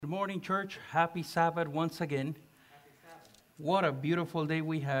morning, church. Happy Sabbath once again. What a beautiful day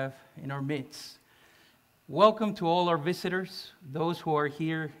we have in our midst. Welcome to all our visitors, those who are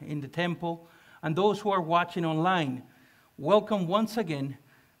here in the temple, and those who are watching online. Welcome once again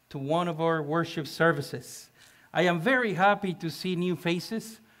to one of our worship services. I am very happy to see new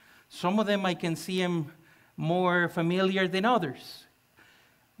faces. Some of them I can see them more familiar than others.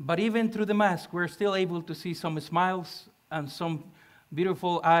 But even through the mask, we're still able to see some smiles and some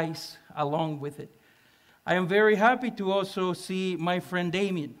beautiful eyes along with it. I am very happy to also see my friend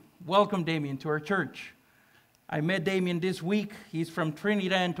Damien. Welcome, Damien, to our church. I met Damien this week. He's from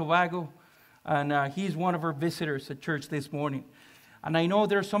Trinidad and Tobago, and he's one of our visitors at church this morning. And I know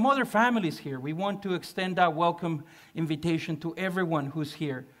there's some other families here. We want to extend that welcome invitation to everyone who's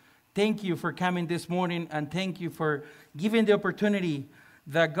here. Thank you for coming this morning, and thank you for giving the opportunity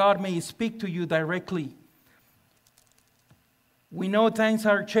that God may speak to you directly. We know things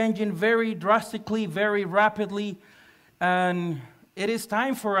are changing very drastically, very rapidly, and it is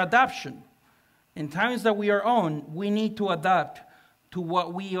time for adaptation. In times that we are on, we need to adapt to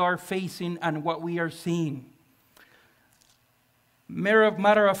what we are facing and what we are seeing.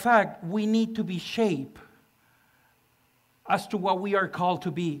 Matter of fact, we need to be shaped as to what we are called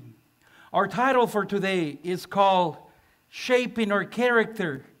to be. Our title for today is called Shaping Our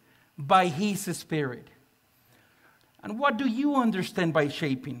Character by His Spirit. And what do you understand by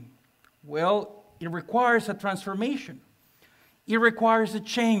shaping? Well, it requires a transformation. It requires a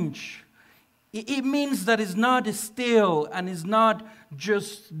change. It means that it's not still and it's not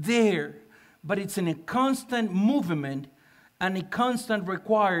just there, but it's in a constant movement, and it constant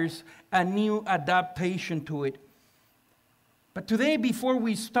requires a new adaptation to it. But today, before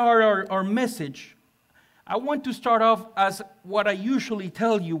we start our message, I want to start off as what I usually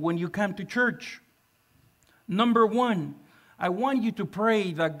tell you when you come to church. Number one, I want you to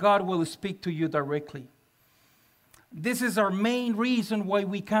pray that God will speak to you directly. This is our main reason why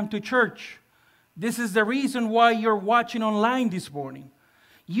we come to church. This is the reason why you're watching online this morning.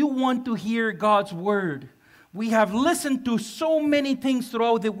 You want to hear God's word. We have listened to so many things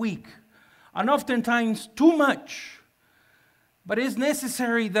throughout the week, and oftentimes too much. But it's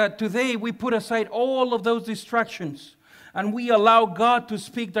necessary that today we put aside all of those distractions and we allow God to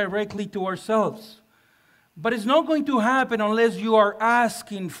speak directly to ourselves. But it's not going to happen unless you are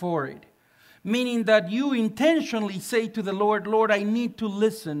asking for it. Meaning that you intentionally say to the Lord, Lord, I need to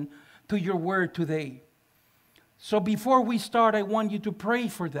listen to your word today. So before we start, I want you to pray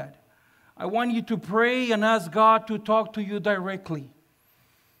for that. I want you to pray and ask God to talk to you directly.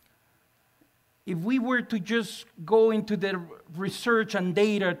 If we were to just go into the research and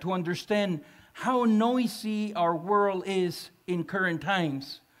data to understand how noisy our world is in current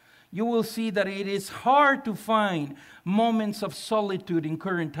times, you will see that it is hard to find moments of solitude in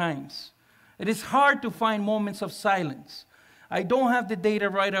current times. It is hard to find moments of silence. I don't have the data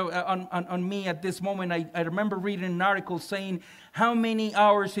right on me at this moment. I remember reading an article saying how many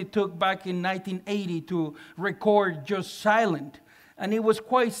hours it took back in 1980 to record just silent. And it was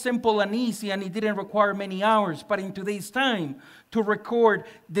quite simple and easy, and it didn't require many hours. But in today's time, to record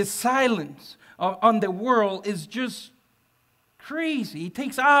the silence on the world is just crazy. It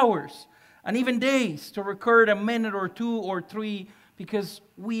takes hours and even days to record a minute or two or three, because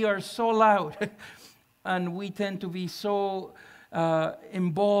we are so loud and we tend to be so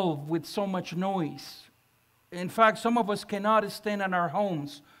involved with so much noise. In fact, some of us cannot stand in our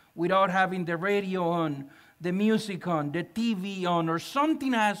homes without having the radio on, the music on, the TV on, or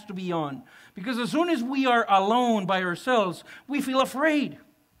something has to be on. Because as soon as we are alone by ourselves, we feel afraid.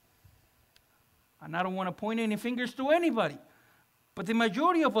 And I don't want to point any fingers to anybody, but the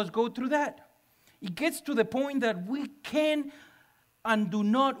majority of us go through that. It gets to the point that we can and do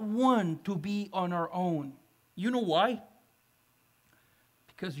not want to be on our own. You know why?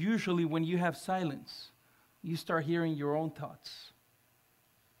 Because usually when you have silence, you start hearing your own thoughts.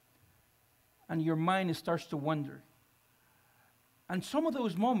 And your mind starts to wander. And some of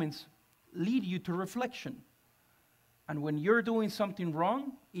those moments lead you to reflection. And when you're doing something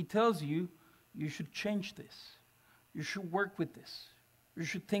wrong, it tells you, you should change this. You should work with this. You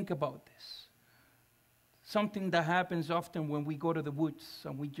should think about this. Something that happens often when we go to the woods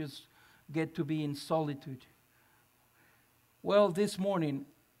and we just get to be in solitude. Well, this morning,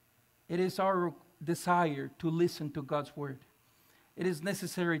 it is our desire to listen to God's word. It is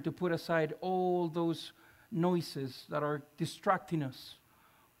necessary to put aside all those noises that are distracting us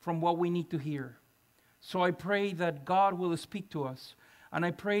from what we need to hear. So I pray that God will speak to us, and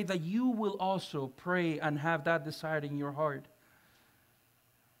I pray that you will also pray and have that desire in your heart.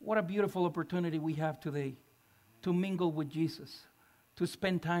 What a beautiful opportunity we have today to mingle with Jesus, to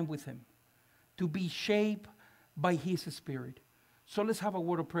spend time with Him, to be shaped by His Spirit. So let's have a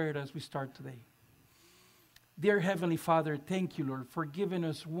word of prayer as we start today. Dear Heavenly Father, thank you, Lord, for giving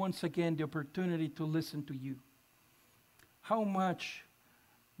us once again the opportunity to listen to you. How much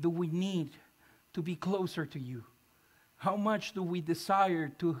do we need to be closer to you? How much do we desire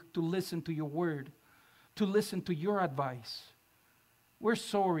to listen to your word, to listen to your advice? We're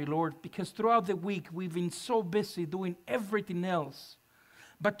sorry, Lord, because throughout the week we've been so busy doing everything else.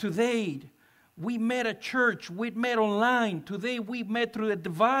 But today, we met at church, we met online, today we met through a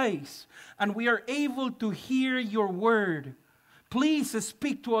device, and we are able to hear your word. Please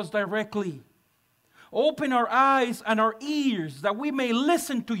speak to us directly. Open our eyes and our ears that we may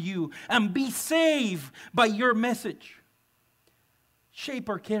listen to you and be saved by your message. Shape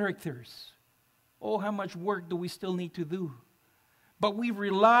our characters. Oh, how much work do we still need to do? But we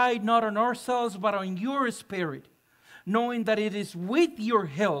rely not on ourselves but on your Spirit, knowing that it is with your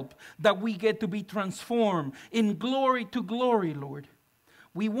help that we get to be transformed in glory to glory, Lord.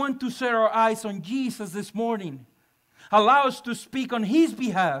 We want to set our eyes on Jesus this morning. Allow us to speak on His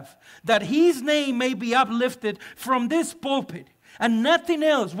behalf, that His name may be uplifted from this pulpit, and nothing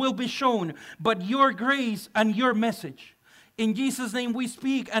else will be shown but your grace and your message. In Jesus' name we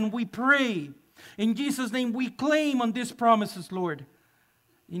speak and we pray. In Jesus' name we claim on these promises, Lord.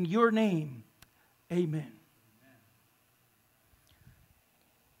 In your name, amen.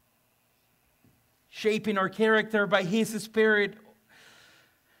 Shaping our character by His Spirit.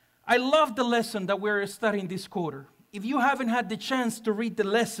 I love the lesson that we're studying this quarter. If you haven't had the chance to read the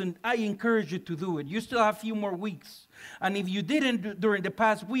lesson, I encourage you to do it. You still have a few more weeks. And if you didn't during the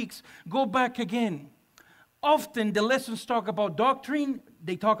past weeks, go back again. Often the lessons talk about doctrine,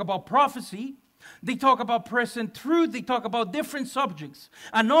 they talk about prophecy, they talk about present truth, they talk about different subjects.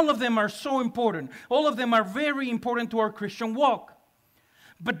 And all of them are so important. All of them are very important to our Christian walk.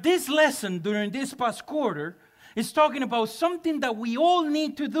 But this lesson during this past quarter is talking about something that we all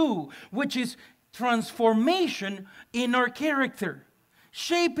need to do, which is transformation in our character,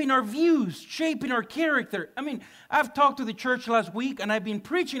 shaping our views, shaping our character. I mean, I've talked to the church last week, and I've been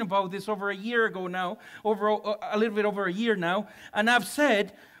preaching about this over a year ago now, a little bit over a year now, and I've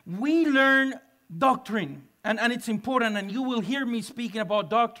said, we learn doctrine, and it's important, and you will hear me speaking about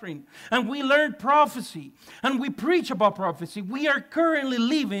doctrine, and we learn prophecy, and we preach about prophecy. We are currently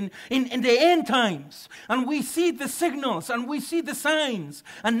living in the end times, and we see the signals, and we see the signs,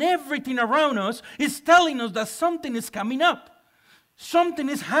 and everything around us is telling us that something is coming up. Something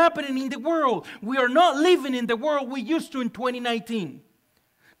is happening in the world. We are not living in the world we used to in 2019.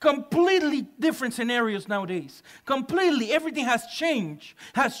 Completely different scenarios nowadays. Completely, everything has changed,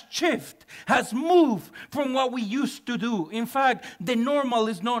 has shifted, has moved from what we used to do. In fact, the normal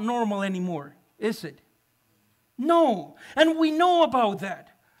is not normal anymore, is it? No, and we know about that.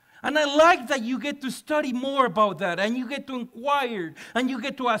 And I like that you get to study more about that, and you get to inquire, and you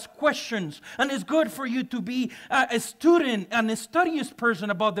get to ask questions. And it's good for you to be a student and a studious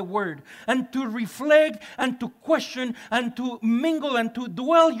person about the Word, and to reflect, and to question, and to mingle, and to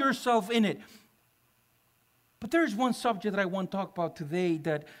dwell yourself in it. But there's one subject that I want to talk about today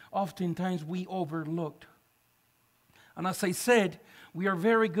that oftentimes we overlooked. And as I said, we are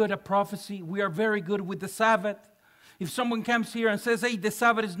very good at prophecy. We are very good with the Sabbath. If someone comes here and says, hey, the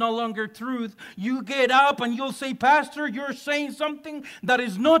Sabbath is no longer truth, you get up and you'll say, Pastor, you're saying something that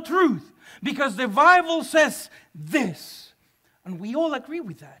is not truth, because the Bible says this. And we all agree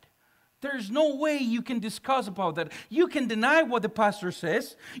with that. There's no way you can discuss about that. You can deny what the pastor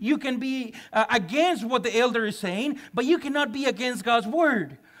says. You can be against what the elder is saying, but you cannot be against God's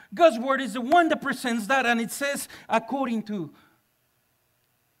word. God's word is the one that presents that, and it says according to.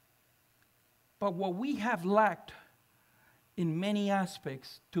 But what we have lacked in many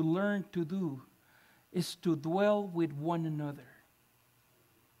aspects to learn to do is to dwell with one another,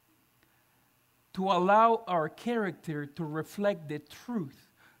 to allow our character to reflect the truth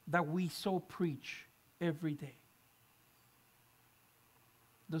that we so preach every day.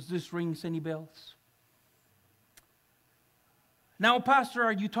 Does this ring any bells? Now, Pastor,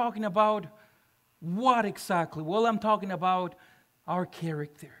 are you talking about what exactly? Well, I'm talking about our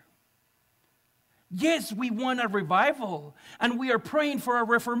character. Yes, we want a revival, and we are praying for a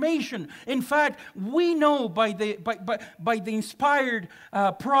reformation. In fact, we know by the inspired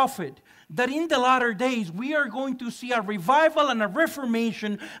prophet that in the latter days we are going to see a revival and a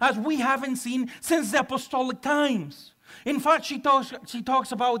reformation as we haven't seen since the apostolic times. In fact, she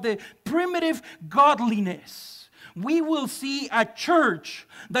talks about the primitive godliness, we will see a church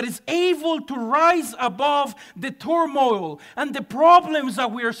that is able to rise above the turmoil and the problems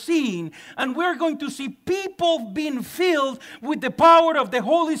that we are seeing. And we're going to see people being filled with the power of the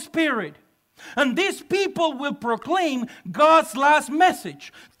Holy Spirit. And these people will proclaim God's last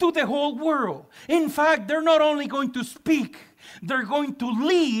message to the whole world. In fact, they're not only going to speak, they're going to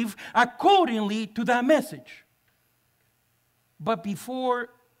live accordingly to that message. But before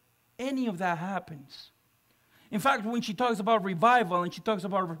any of that happens, in fact, when she talks about revival and she talks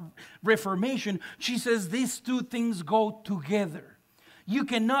about reformation, she says these two things go together. You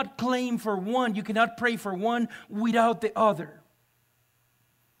cannot claim for one, you cannot pray for one without the other.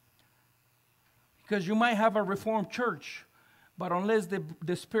 Because you might have a reformed church, but unless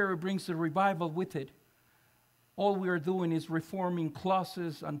the Spirit brings the revival with it, all we are doing is reforming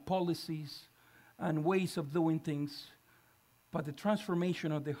clauses and policies and ways of doing things. But the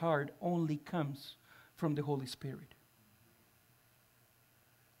transformation of the heart only comes from the Holy Spirit.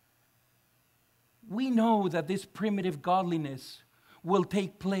 We know that this primitive godliness will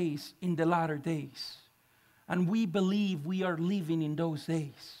take place in the latter days. And we believe we are living in those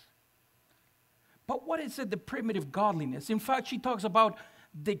days. But what is it, the primitive godliness? In fact, she talks about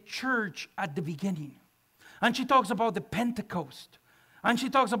the church at the beginning. And she talks about the Pentecost. And she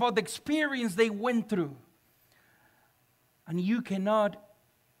talks about the experience they went through. And you cannot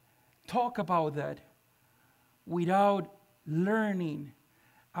talk about that without learning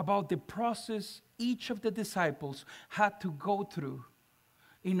about the process each of the disciples had to go through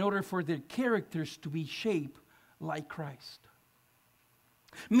in order for their characters to be shaped like Christ.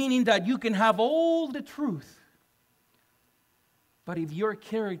 Meaning that you can have all the truth, but if your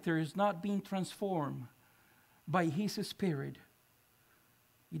character is not being transformed by His Spirit,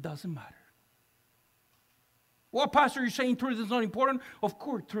 it doesn't matter. Well, Pastor, you're saying truth is not important? Of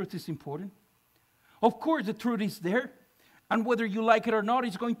course, truth is important. Of course, the truth is there. And whether you like it or not,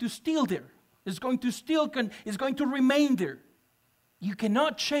 it's going to still there. It's going to remain there. You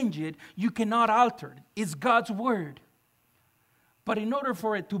cannot change it. You cannot alter it. It's God's word. But in order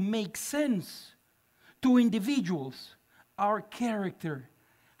for it to make sense to individuals, our character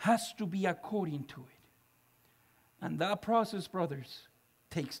has to be according to it. And that process, brothers,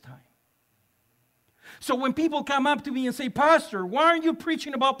 takes time. So when people come up to me and say, Pastor, why aren't you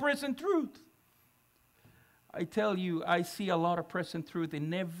preaching about present truth? I tell you, I see a lot of present truth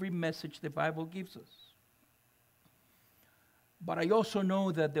in every message the Bible gives us. But I also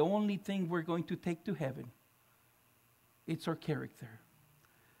know that the only thing we're going to take to heaven, it's our character.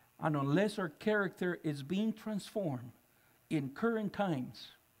 And unless our character is being transformed in current times,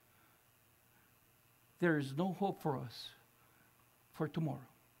 there is no hope for us for tomorrow.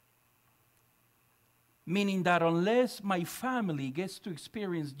 Meaning that unless my family gets to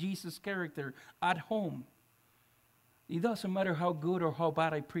experience Jesus' character at home, it doesn't matter how good or how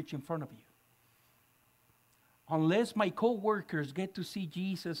bad I preach in front of you. Unless my co-workers get to see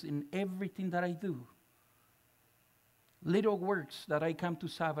Jesus in everything that I do, little works that I come to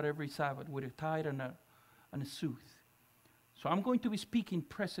Sabbath every Sabbath with a tie and a suit. So I'm going to be speaking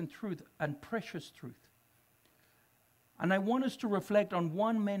present truth and precious truth. And I want us to reflect on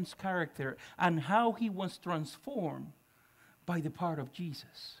one man's character and how he was transformed by the power of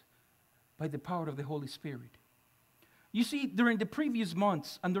Jesus, by the power of the Holy Spirit. You see, during the previous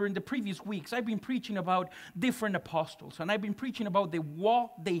months and during the previous weeks, I've been preaching about different apostles, and I've been preaching about the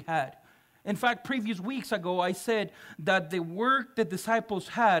walk they had. In fact, previous weeks ago, I said that the work the disciples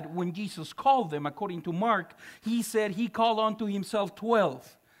had when Jesus called them, according to Mark, he said he called unto himself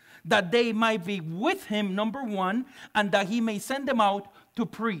 12. That they might be with him, number one, and that he may send them out to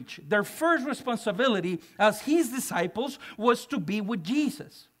preach. Their first responsibility as his disciples was to be with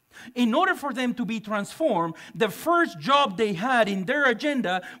Jesus. In order for them to be transformed, the first job they had in their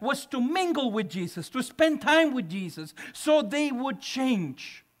agenda was to mingle with Jesus, to spend time with Jesus, so they would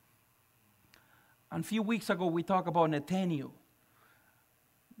change. And a few weeks ago, we talked about Nathaniel,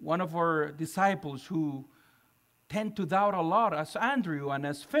 one of our disciples who tend to doubt a lot, as Andrew and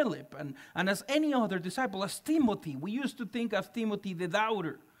as Philip and as any other disciple, as Timothy. We used to think of Timothy the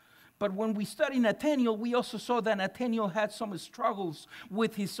doubter. But when we study Nathaniel, we also saw that Nathaniel had some struggles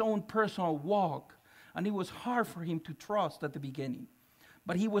with his own personal walk. And it was hard for him to trust at the beginning.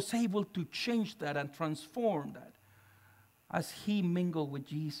 But he was able to change that and transform that as he mingled with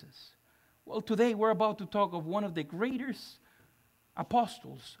Jesus. Well, today we're about to talk of one of the greatest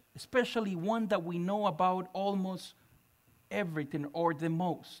apostles, especially one that we know about almost everything or the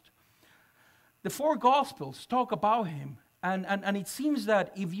most. The four Gospels talk about him And it seems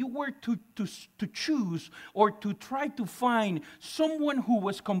that if you were to choose or to try to find someone who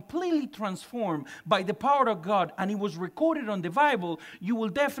was completely transformed by the power of God and it was recorded on the Bible, you will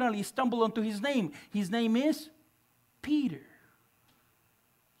definitely stumble onto his name. His name is Peter.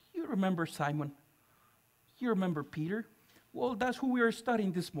 You remember Simon? You remember Peter? Well, that's who we are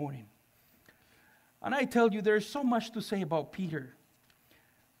studying this morning. And I tell you, there's so much to say about Peter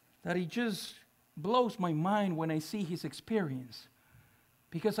that it just blows my mind when I see his experience.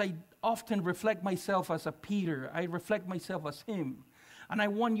 Because I often reflect myself as a Peter. I reflect myself as him. And I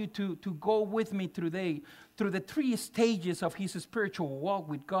want you to go with me through the 3 stages of his spiritual walk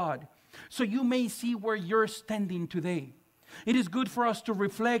with God, so you may see where you're standing today. It is good for us to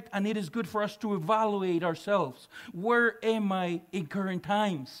reflect, and it is good for us to evaluate ourselves. Where am I in current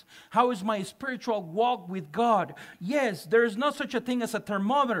times? How is my spiritual walk with God? Yes, there is not such a thing as a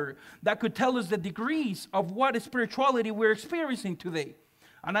thermometer that could tell us the degrees of what spirituality we're experiencing today.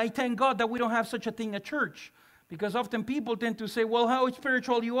 And I thank God that we don't have such a thing at church. Because often people tend to say, well, how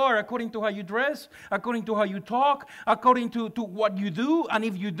spiritual you are according to how you dress, according to how you talk, according to what you do. And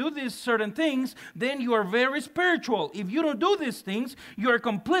if you do these certain things, then you are very spiritual. If you don't do these things, you are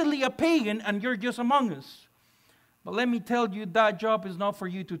completely a pagan and you're just among us. But let me tell you, that job is not for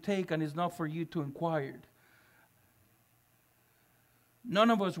you to take and is not for you to inquire. None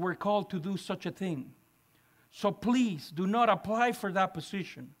of us were called to do such a thing. So please do not apply for that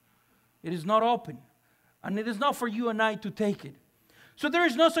position. It is not open. And it is not for you and I to take it. So there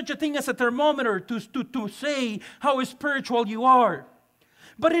is no such a thing as a thermometer to say how spiritual you are.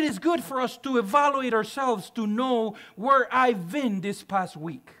 But it is good for us to evaluate ourselves to know where I've been this past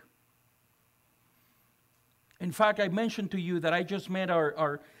week. In fact, I mentioned to you that I just met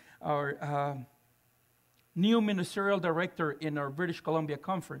our new ministerial director in our British Columbia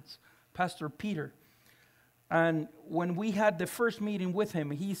conference, Pastor Peter. And when we had the first meeting with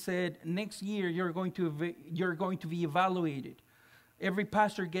him, he said, next year you're going to be evaluated. Every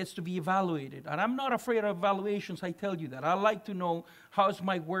pastor gets to be evaluated. And I'm not afraid of evaluations, I tell you that. I like to know how's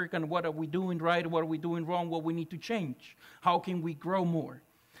my work and what are we doing right, what are we doing wrong, what we need to change. How can we grow more?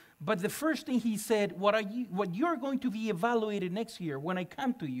 But the first thing he said, what you're going to be evaluated next year when I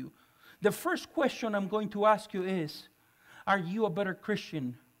come to you, the first question I'm going to ask you is, are you a better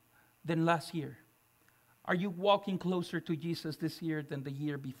Christian than last year? Are you walking closer to Jesus this year than the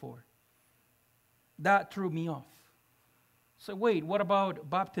year before? That threw me off. So wait, what about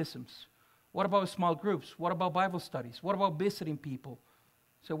baptisms? What about small groups? What about Bible studies? What about visiting people?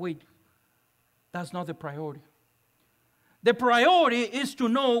 So wait, that's not the priority. The priority is to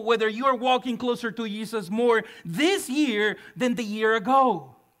know whether you are walking closer to Jesus more this year than the year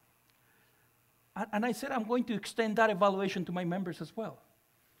ago. And I said I'm going to extend that evaluation to my members as well.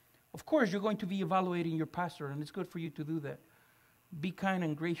 Of course, you're going to be evaluating your pastor, and it's good for you to do that. Be kind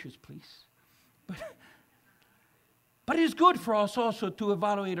and gracious, please. But it's good for us also to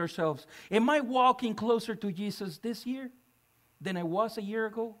evaluate ourselves. Am I walking closer to Jesus this year than I was a year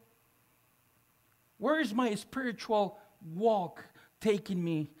ago? Where is my spiritual walk taking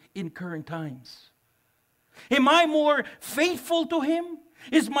me in current times? Am I more faithful to Him?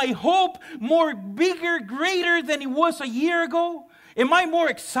 Is my hope more bigger, greater than it was a year ago? Am I more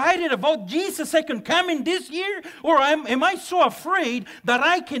excited about Jesus' second coming this year? Or am I so afraid that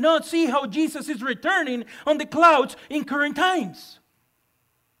I cannot see how Jesus is returning on the clouds in current times?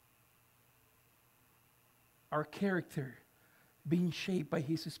 Our character being shaped by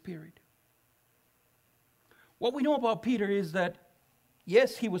His Spirit. What we know about Peter is that,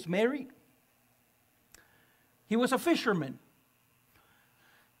 yes, he was married. He was a fisherman.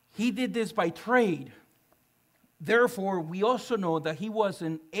 He did this by trade. Therefore, we also know that he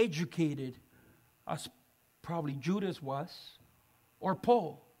wasn't educated as probably Judas was or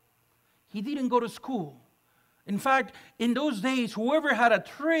Paul. He didn't go to school. In fact, in those days, whoever had a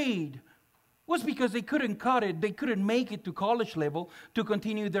trade was because they couldn't cut it. They couldn't make it to college level to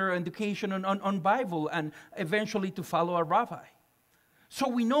continue their education on Bible and eventually to follow a rabbi. So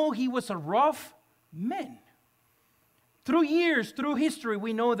we know he was a rough man. Through years, through history,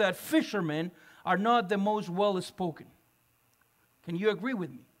 we know that fishermen are not the most well-spoken. Can you agree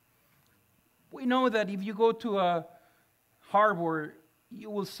with me? We know that if you go to a harbor, you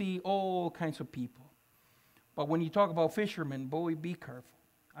will see all kinds of people. But when you talk about fishermen, boy, be careful.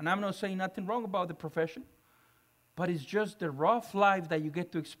 And I'm not saying nothing wrong about the profession, but it's just the rough life that you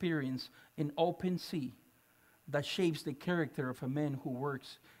get to experience in open sea that shapes the character of a man who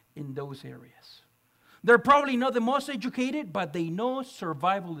works in those areas. They're probably not the most educated, but they know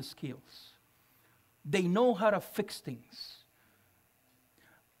survival skills. They know how to fix things.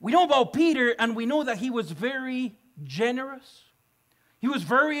 We know about Peter, and we know that he was very generous. He was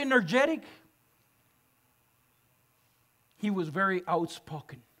very energetic. He was very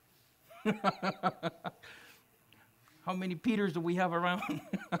outspoken. How many Peters do we have around?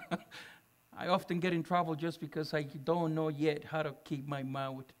 I often get in trouble just because I don't know yet how to keep my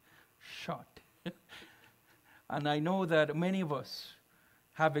mouth shut. And I know that many of us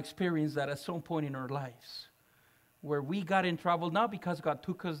have experienced that at some point in our lives, where we got in trouble, not because God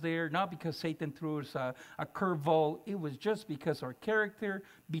took us there, not because Satan threw us a curveball. It was just because our character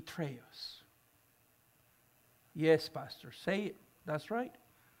betrayed us. Yes, Pastor, say it. That's right.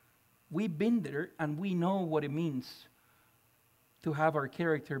 We've been there, and we know what it means to have our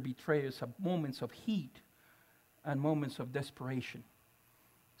character betray us at moments of heat and moments of desperation.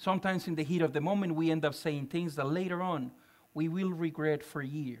 Sometimes in the heat of the moment, we end up saying things that later on we will regret for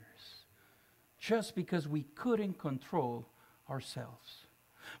years, just because we couldn't control ourselves.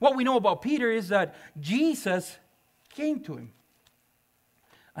 What we know about Peter is that Jesus came to him,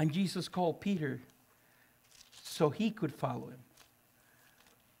 and Jesus called Peter so he could follow him.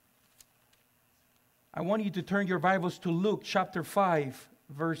 I want you to turn your Bibles to Luke chapter 5,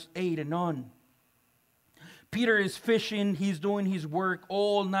 verse 8 and on. Peter is fishing. He's doing his work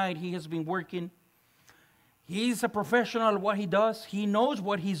all night. He has been working. He's a professional at what he does. He knows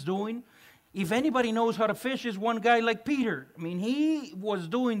what he's doing. If anybody knows how to fish, it's one guy like Peter. I mean, he was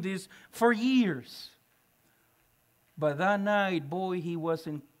doing this for years. But that night, boy, he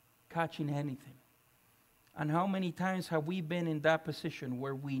wasn't catching anything. And how many times have we been in that position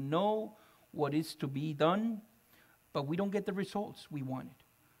where we know what is to be done, but we don't get the results we wanted?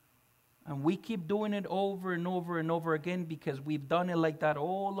 And we keep doing it over and over and over again because we've done it like that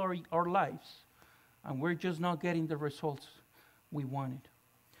all our lives. And we're just not getting the results we wanted.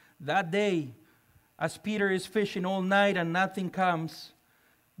 That day, as Peter is fishing all night and nothing comes,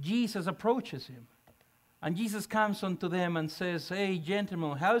 Jesus approaches him. And Jesus comes unto them and says, "Hey,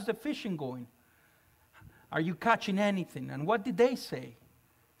 gentlemen, how's the fishing going? Are you catching anything?" And what did they say?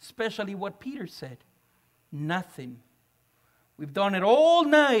 Especially what Peter said. Nothing. We've done it all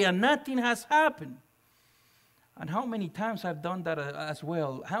night and nothing has happened. And how many times I've done that as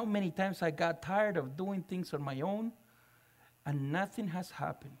well. How many times I got tired of doing things on my own and nothing has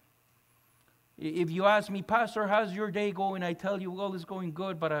happened. If you ask me, "Pastor, how's your day going?" I tell you, well, it's going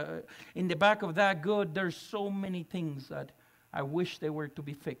good. But in the back of that good, there's so many things that I wish they were to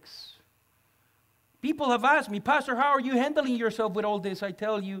be fixed. People have asked me, "Pastor, how are you handling yourself with all this?" I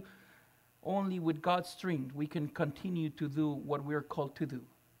tell you, only with God's strength we can continue to do what we're called to do.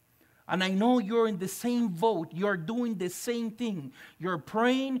 And I know you're in the same boat. You're doing the same thing. You're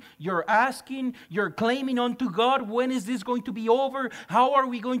praying, you're asking, you're claiming unto God, when is this going to be over? How are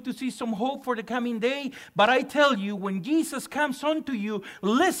we going to see some hope for the coming day? But I tell you, when Jesus comes unto you,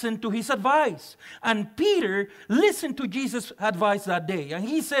 listen to his advice. And Peter listened to Jesus' advice that day. And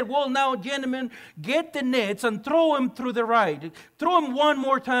he said, "Well, now, gentlemen, get the nets and throw them through the right." Throw them one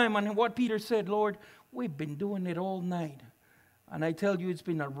more time. And what Peter said, "Lord, we've been doing it all night. And I tell you, it's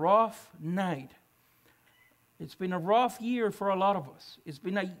been a rough night. It's been a rough year for a lot of us. It's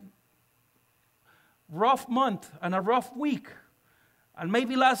been a rough month and a rough week. And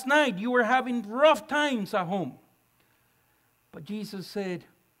maybe last night you were having rough times at home." But Jesus said,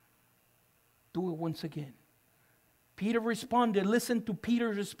 "Do it once again." Peter responded. Listen to Peter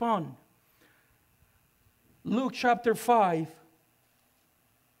respond. Luke chapter 5,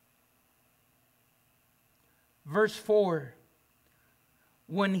 verse 4.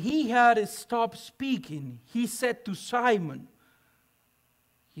 When he had stopped speaking, he said to Simon,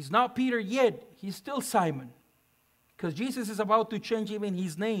 he's not Peter yet, he's still Simon, because Jesus is about to change even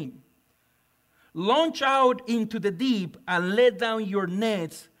his name. "Launch out into the deep and let down your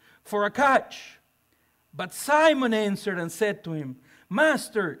nets for a catch." But Simon answered and said to him,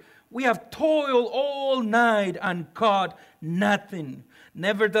 "Master, we have toiled all night and caught nothing.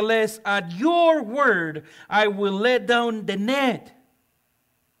 Nevertheless, at your word, I will let down the net."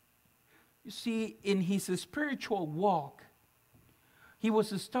 You see, in his spiritual walk, he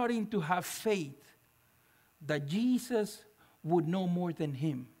was starting to have faith that Jesus would know more than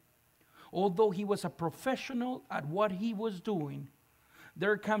him. Although he was a professional at what he was doing,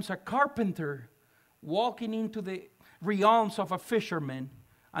 there comes a carpenter walking into the realms of a fisherman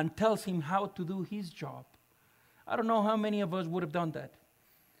and tells him how to do his job. I don't know how many of us would have done that.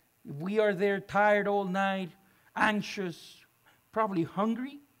 If we are there tired all night, anxious, probably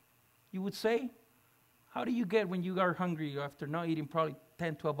hungry, you would say. How do you get when you are hungry after not eating probably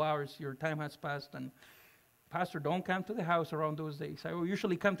 10, 12 hours, your time has passed, and "Pastor, don't come to the house around those days. I will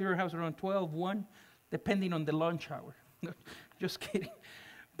usually come to your house around 12, 1, depending on the lunch hour." Just kidding.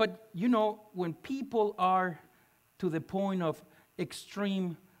 But, you know, when people are to the point of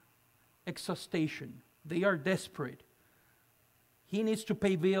extreme exhaustion. They are desperate. He needs to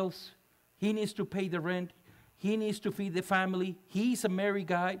pay bills. He needs to pay the rent. He needs to feed the family. He's a married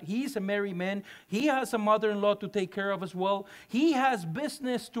guy. He's a married man. He has a mother-in-law to take care of as well. He has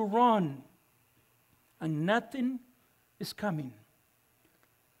business to run. And nothing is coming.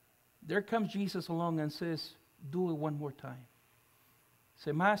 There comes Jesus along and says, do it one more time.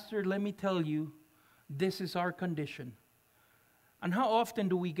 Say, Master, let me tell you, this is our condition. And how often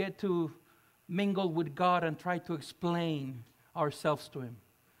do we get to mingle with God and try to explain ourselves to Him?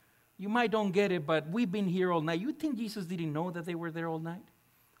 You might don't get it, but we've been here all night. You think Jesus didn't know that they were there all night?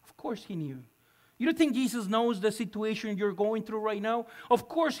 Of course He knew. You don't think Jesus knows the situation you're going through right now? Of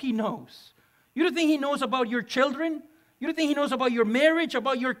course He knows. You don't think He knows about your children? You don't think He knows about your marriage,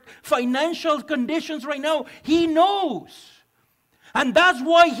 about your financial conditions right now? He knows. And that's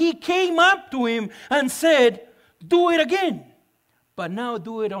why He came up to him and said, do it again. But now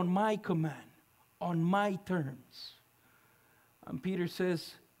do it on my command, on my terms. And Peter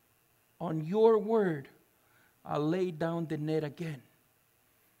says, on your word, I'll lay down the net again.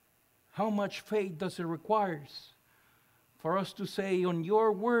 How much faith does it require for us to say, on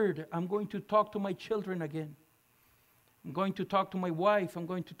your word, I'm going to talk to my children again. I'm going to talk to my wife. I'm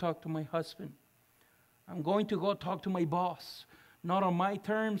going to talk to my husband. I'm going to go talk to my boss. Not on my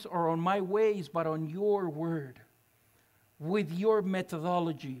terms or on my ways, but on your word. With your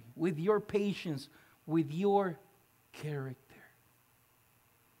methodology, with your patience, with your character.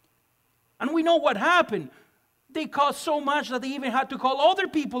 And we know what happened. They caused so much that they even had to call other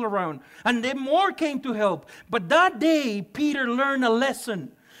people around. And then more came to help. But that day, Peter learned a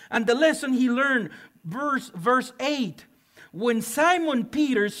lesson. And the lesson he learned, verse 8. When Simon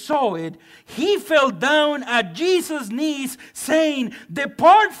Peter saw it, he fell down at Jesus' knees, saying,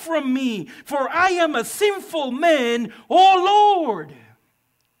 depart from me, for I am a sinful man, O Lord.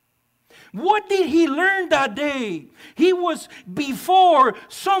 What did he learn that day? He was before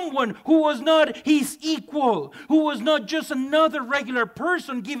someone who was not his equal, who was not just another regular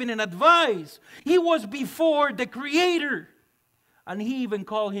person giving an advice. He was before the Creator. And he even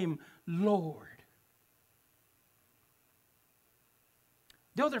called him Lord.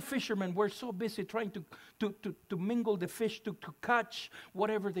 The other fishermen were so busy trying to mingle the fish, to catch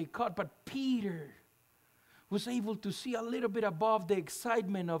whatever they caught. But Peter was able to see a little bit above the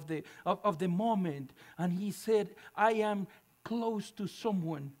excitement of the moment. And he said, I am close to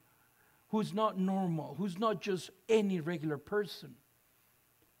someone who's not normal, who's not just any regular person.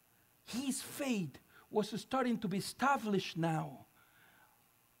 His faith was starting to be established now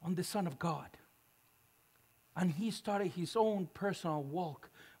on the Son of God. And he started his own personal walk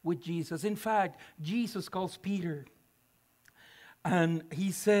with Jesus. In fact, Jesus calls Peter. And he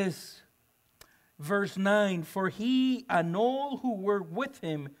says, verse 9, for he and all who were with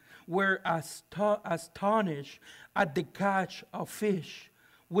him were astonished at the catch of fish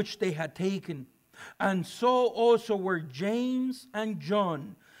which they had taken. And so also were James and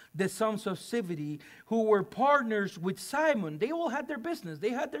John, the sons of Zebedee, who were partners with Simon. They all had their business.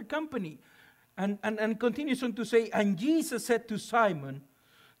 They had their company. And continues on to say, and Jesus said to Simon,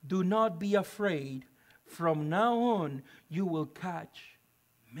 do not be afraid. From now on, you will catch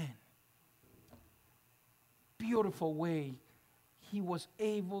men. Beautiful way he was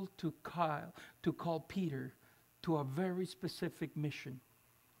able to call Peter to a very specific mission.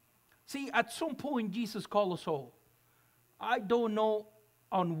 See, at some point, Jesus called us all. I don't know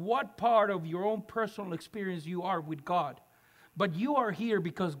on what part of your own personal experience you are with God, but you are here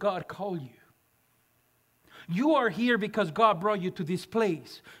because God called you. You are here because God brought you to this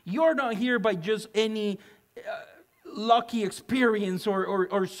place. You're not here by just any lucky experience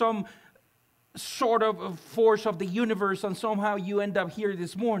or some sort of force of the universe and somehow you end up here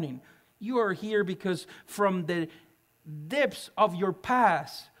this morning. You are here because from the depths of your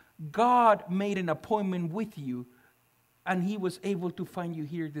past, God made an appointment with you and He was able to find you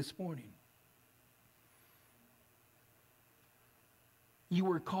here this morning. You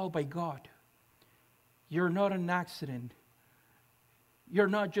were called by God. You're not an accident. You're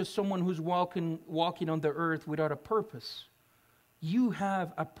not just someone who's walking on the earth without a purpose. You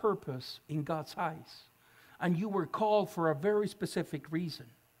have a purpose in God's eyes. And you were called for a very specific reason.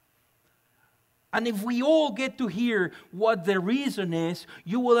 And if we all get to hear what the reason is,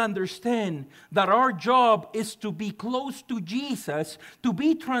 you will understand that our job is to be close to Jesus, to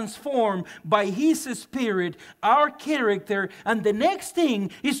be transformed by His Spirit, our character, and the next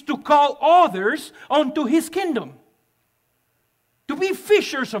thing is to call others onto His kingdom. To be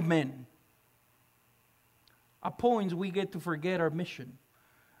fishers of men. At points we get to forget our mission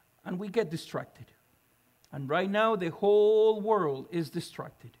and we get distracted. And right now, the whole world is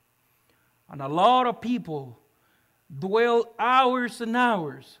distracted. And a lot of people dwell hours and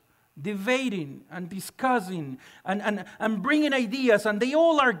hours debating and discussing and bringing ideas, and they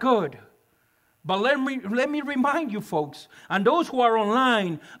all are good. But let me remind you folks, and those who are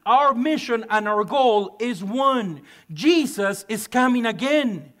online, our mission and our goal is one. Jesus is coming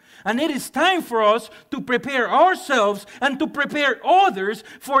again. And it is time for us to prepare ourselves and to prepare others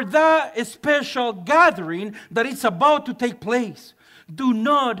for that special gathering that is about to take place. Do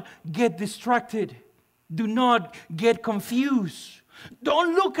not get distracted. Do not get confused.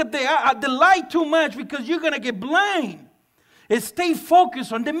 Don't look at the light too much, because you're going to get blind. And stay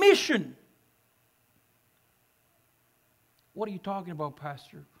focused on the mission. What are you talking about,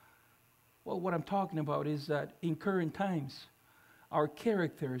 Pastor? Well, what I'm talking about is that in current times, our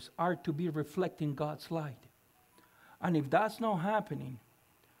characters are to be reflecting God's light. And if that's not happening,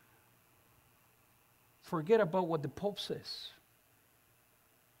 forget about what the Pope says,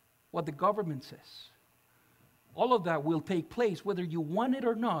 what the government says. All of that will take place. Whether you want it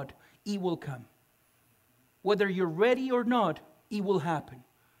or not, it will come. Whether you're ready or not, it will happen.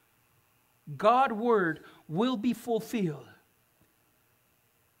 God's word will be fulfilled.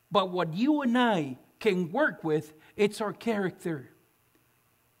 But what you and I can work with, it's our character.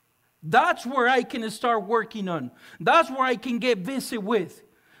 That's where I can start working on. That's where I can get busy with.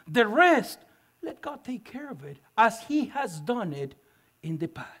 The rest, let God take care of it as He has done it in the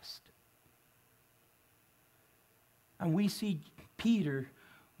past. And we see Peter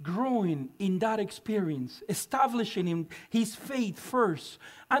growing in that experience, establishing his faith first,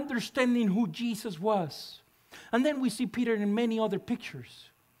 understanding who Jesus was. And then we see Peter in many other pictures,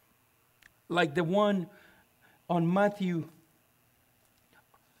 like the one on Matthew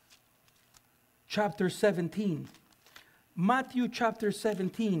chapter 17. Matthew chapter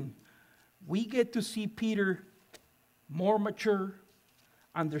 17, we get to see Peter more mature,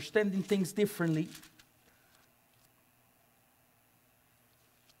 understanding things differently.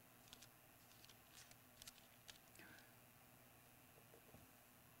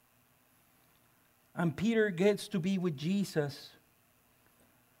 And Peter gets to be with Jesus,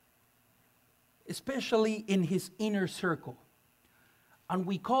 especially in his inner circle. And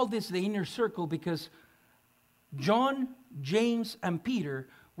we call this the inner circle because John, James, and Peter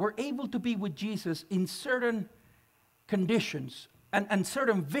were able to be with Jesus in certain conditions and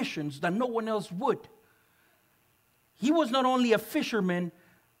certain visions that no one else would. He was not only a fisherman,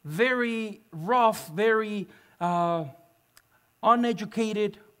 very rough, very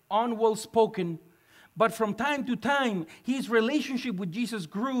uneducated, unwell-spoken, but from time to time, his relationship with Jesus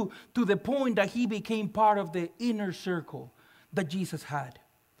grew to the point that he became part of the inner circle that Jesus had.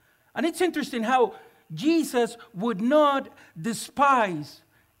 And it's interesting how Jesus would not despise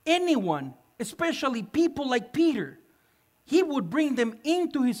anyone, especially people like Peter. He would bring them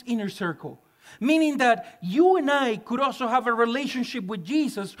into his inner circle, meaning that you and I could also have a relationship with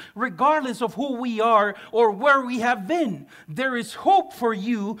Jesus regardless of who we are or where we have been. There is hope for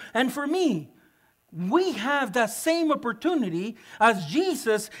you and for me. We have that same opportunity as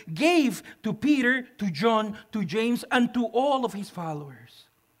Jesus gave to Peter, to John, to James, and to all of his followers.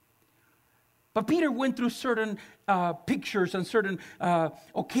 But Peter went through certain pictures and certain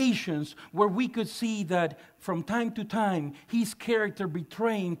occasions where we could see that from time to time his character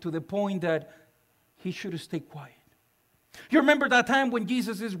betraying to the point that he should stay quiet. You remember that time when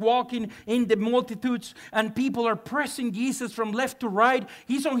Jesus is walking in the multitudes and people are pressing Jesus from left to right.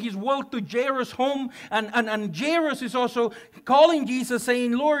 He's on his way to Jairus' home, and Jairus is also calling Jesus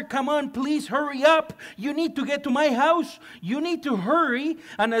saying, Lord, come on, please hurry up. You need to get to my house. You need to hurry.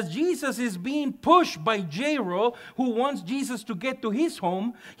 And as Jesus is being pushed by Jairus, who wants Jesus to get to his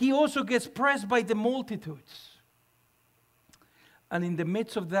home, he also gets pressed by the multitudes. And in the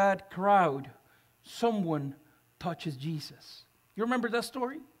midst of that crowd, someone touches Jesus. You remember that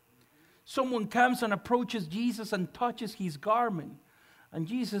story? Someone comes and approaches Jesus and touches his garment. And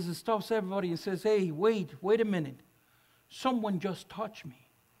Jesus stops everybody and says, hey, wait a minute. Someone just touched me.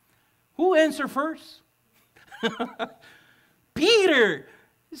 Who answered first? Peter.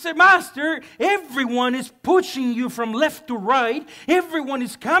 He said, Master, everyone is pushing you from left to right. Everyone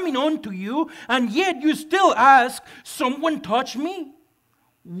is coming on to you. And yet you still ask, someone touched me?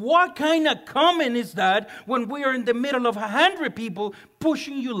 What kind of comment is that when we are in the middle of 100 people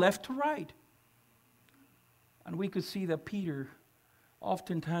pushing you left to right? And we could see that Peter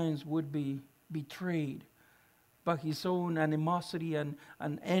oftentimes would be betrayed by his own animosity and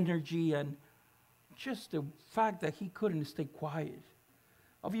energy and just the fact that he couldn't stay quiet.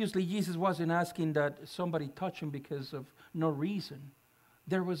 Obviously, Jesus wasn't asking that somebody touch him because of no reason.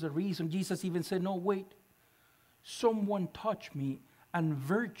 There was a reason. Jesus even said, no, wait. someone touched me and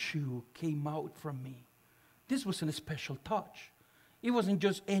virtue came out from me. This wasn't a special touch. It wasn't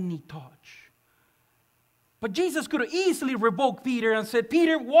just any touch. But Jesus could have easily revoked Peter and said,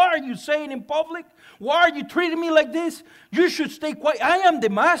 Peter, what are you saying in public? Why are you treating me like this? You should stay quiet. I am the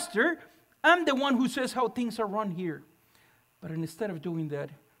master. I'm the one who says how things are run here. But instead of doing that,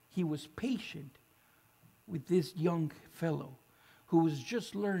 he was patient with this young fellow who was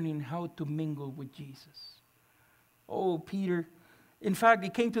just learning how to mingle with Jesus. Oh, Peter. In fact,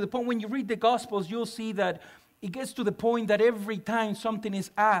 it came to the point, when you read the Gospels, you'll see that it gets to the point that every time something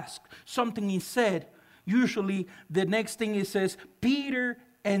is asked, something is said, usually the next thing it says, Peter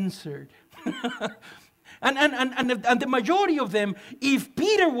answered. and the majority of them, if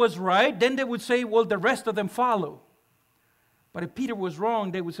Peter was right, then they would say, well, the rest of them follow. But if Peter was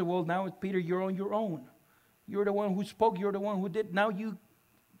wrong, they would say, well, now, Peter, you're on your own. You're the one who spoke. You're the one who did. Now you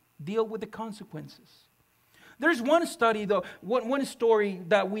deal with the consequences. There's one study, though, one story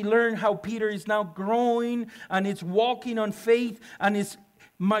that we learn how Peter is now growing and is walking on faith and is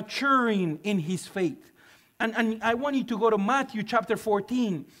maturing in his faith. And I want you to go to Matthew chapter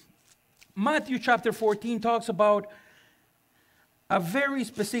 14. Matthew chapter 14 talks about a very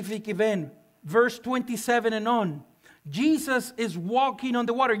specific event, verse 27 and on. Jesus is walking on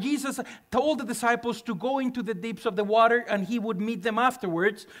the water. Jesus told the disciples to go into the deeps of the water and he would meet them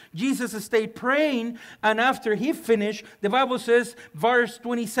afterwards. Jesus stayed praying, and after he finished, the Bible says, verse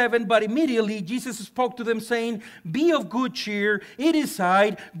 27, but immediately Jesus spoke to them saying, be of good cheer, it is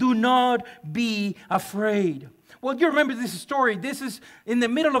I, do not be afraid. Well, you remember this story. This is in the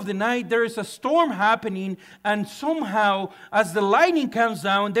middle of the night. There is a storm happening, and somehow, as the lightning comes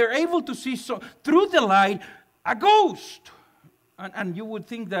down, they're able to see through the light a ghost. And you would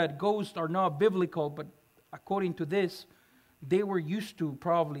think that ghosts are not biblical, but according to this, they were used to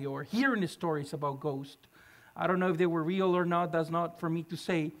probably, or hearing the stories about ghosts. I don't know if they were real or not. That's not for me to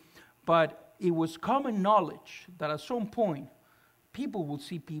say. But it was common knowledge that at some point, people would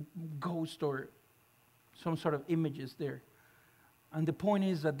see ghosts or some sort of images there. And the point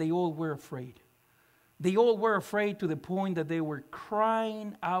is that they all were afraid. They all were afraid to the point that they were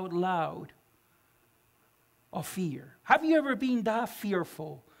crying out loud of fear. Have you ever been that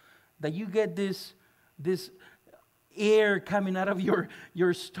fearful that you get this air coming out of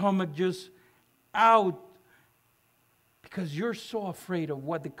your stomach just out because you're so afraid of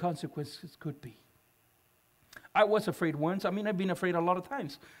what the consequences could be? I was afraid once. I've been afraid a lot of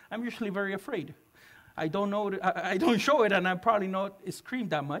times. I'm usually very afraid. I don't show it, and I probably not scream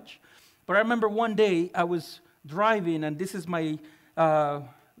that much. But I remember one day I was driving, and this is my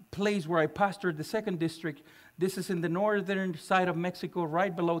place where I pastored the 2nd district. This is in the northern side of Mexico,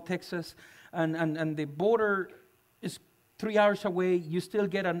 right below Texas. And the border is 3 hours away. You still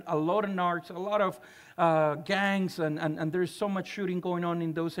get a lot of narcs, a lot of gangs, and there's so much shooting going on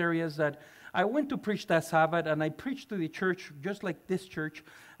in those areas that I went to preach that Sabbath, and I preached to the church, just like this church.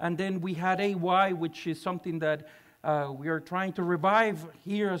 And then we had AY, which is something that we are trying to revive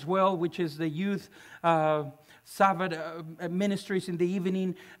here as well, which is the youth Sabbath ministries in the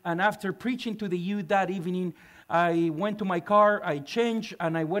evening. And after preaching to the youth that evening, I went to my car, I changed,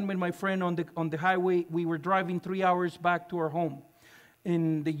 and I went with my friend on the highway. We were driving 3 hours back to our home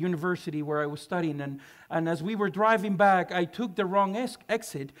in the university where I was studying. And as we were driving back, I took the wrong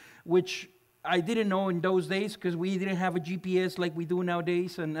exit, which I didn't know in those days because we didn't have a GPS like we do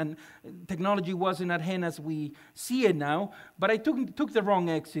nowadays, and technology wasn't at hand as we see it now. But I took the wrong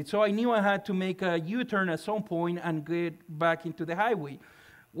exit, so I knew I had to make a U-turn at some point and get back into the highway.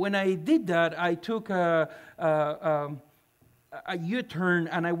 When I did that, I took a U-turn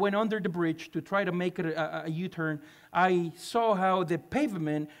and I went under the bridge to try to make it a U-turn. I saw how the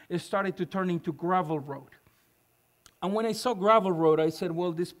pavement started to turn into gravel road. And when I saw gravel road, I said,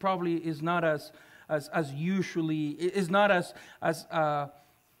 well, this probably is not as usually, is not as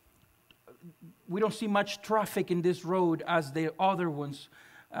we don't see much traffic in this road as the other ones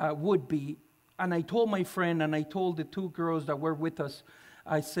would be. And I told my friend, and I told the 2 girls that were with us,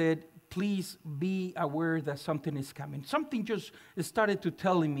 I said, please be aware that something is coming. Something just started to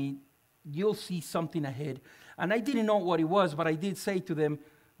telling me, you'll see something ahead. And I didn't know what it was, but I did say to them,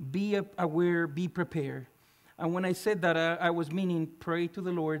 be aware, be prepared. And when I said that, I was meaning pray to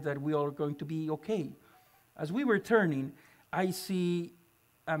the Lord that we are going to be okay. As we were turning, I see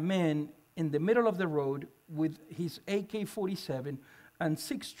a man in the middle of the road with his AK-47 and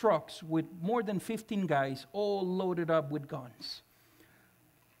 6 trucks with more than 15 guys all loaded up with guns.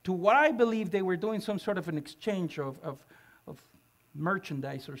 To what I believe they were doing some sort of an exchange of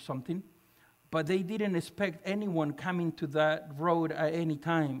merchandise or something, but they didn't expect anyone coming to that road at any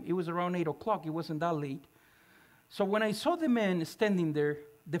time. It was around 8 o'clock. It wasn't that late. So when I saw the men standing there,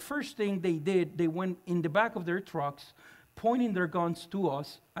 the first thing they did, they went in the back of their trucks, pointing their guns to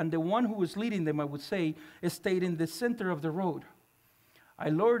us, and the one who was leading them, I would say, stayed in the center of the road. I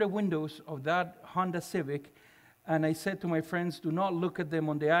lowered the windows of that Honda Civic, and I said to my friends, do not look at them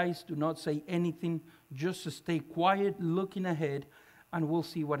on the eyes, do not say anything, just stay quiet, looking ahead, and we'll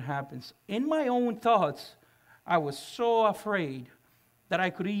see what happens. In my own thoughts, I was so afraid that I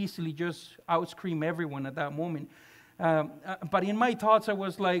could easily just outscream everyone at that moment. But in my thoughts, I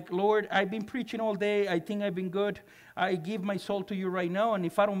was like, Lord, I've been preaching all day. I think I've been good. I give my soul to you right now, and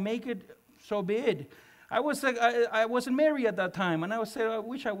if I don't make it, so be it. I wasn't married at that time, and I was saying, I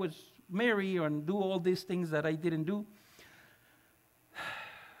wish I was married and do all these things that I didn't do.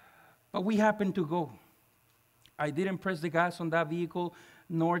 But we happened to go. I didn't press the gas on that vehicle,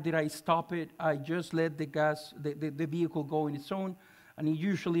 nor did I stop it. I just let the vehicle go on its own. And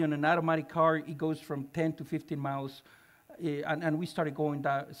usually on an automatic car, it goes from 10 to 15 miles. And we started going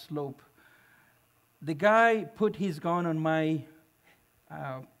that slope. The guy put his gun on my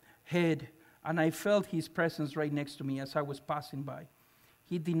head, and I felt his presence right next to me as I was passing by.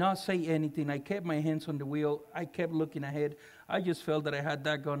 He did not say anything. I kept my hands on the wheel. I kept looking ahead. I just felt that I had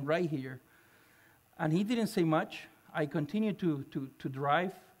that gun right here. And he didn't say much. I continued to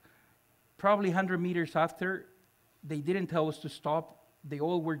drive. Probably 100 meters after, they didn't tell us to stop. They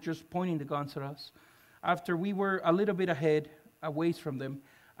all were just pointing the guns at us. After we were a little bit ahead, away from them,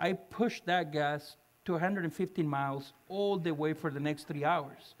 I pushed that gas to 115 miles all the way for the next 3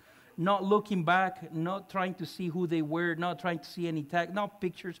 hours. Not looking back, not trying to see who they were, not trying to see any tag, not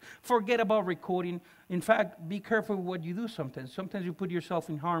pictures. Forget about recording. In fact, be careful with what you do sometimes. Sometimes you put yourself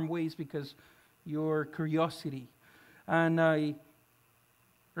in harm's way because your curiosity. And I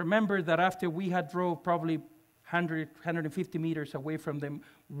remember that after we had drove probably 100, 150 meters away from them,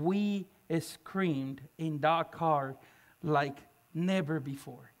 we screamed in that car like never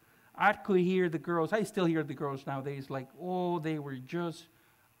before. I could hear the girls, I still hear the girls nowadays, like, oh, they were just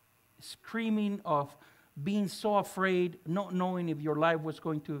screaming of being so afraid, not knowing if your life was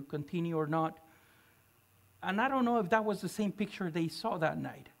going to continue or not. And I don't know if that was the same picture they saw that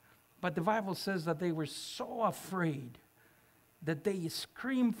night, but the Bible says that they were so afraid that they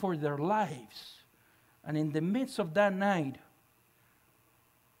screamed for their lives. And in the midst of that night,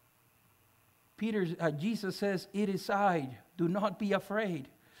 Jesus says, it is I, do not be afraid.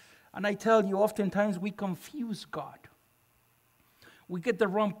 And I tell you, oftentimes we confuse God. We get the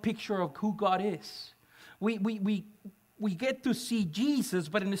wrong picture of who God is. We get to see Jesus,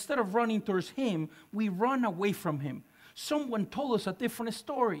 but instead of running towards him, we run away from him. Someone told us a different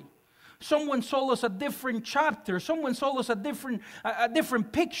story. Someone told us a different chapter. Someone told us a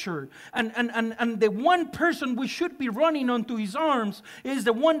different picture. And the one person we should be running onto his arms is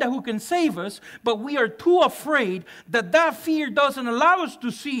the one who can save us. But we are too afraid that fear doesn't allow us to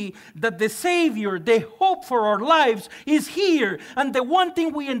see that the Savior, the hope for our lives, is here. And the one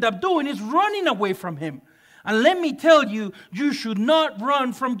thing we end up doing is running away from him. And let me tell you, you should not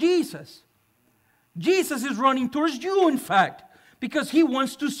run from Jesus. Jesus is running towards you, in fact, because he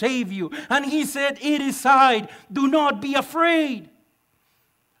wants to save you. And he said, it is I, do not be afraid.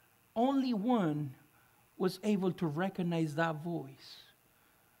 Only one was able to recognize that voice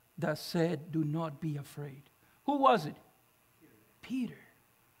that said, do not be afraid. Who was it? Peter.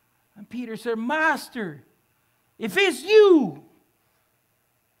 And Peter said, Master, if it's you,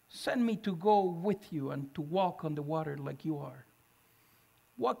 send me to go with you and to walk on the water like you are.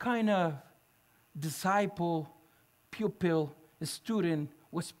 What kind of disciple, pupil, student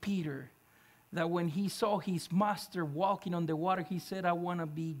was Peter, that when he saw his master walking on the water, he said, I want to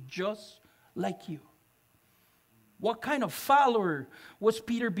be just like you. What kind of follower was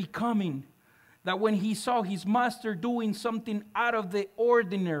Peter becoming, that when he saw his master doing something out of the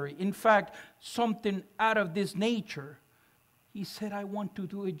ordinary, in fact, something out of this nature, he said, I want to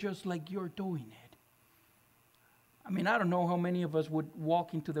do it just like you're doing it. I mean, I don't know how many of us would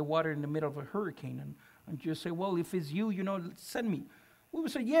walk into the water in the middle of a hurricane and just say, well, if it's you, send me. We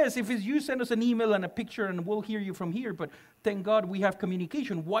would say, yes, if it's you, send us an email and a picture and we'll hear you from here. But thank God we have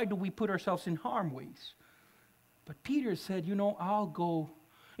communication. Why do we put ourselves in harm's ways? But Peter said, I'll go.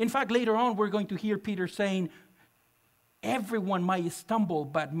 In fact, later on, we're going to hear Peter saying, everyone might stumble,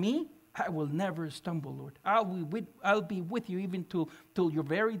 but me, I will never stumble, Lord. I'll be with you even till your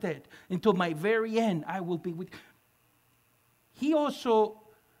very death. Until my very end, I will be with you. He also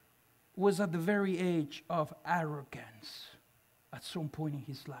was at the very age of arrogance at some point in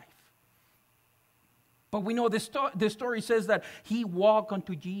his life. But we know the story says that he walked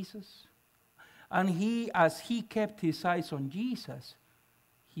unto Jesus, and as he kept his eyes on Jesus,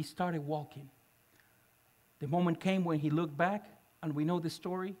 he started walking. The moment came when he looked back, and we know the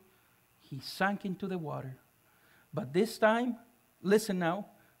story. He sank into the water. But this time, listen now,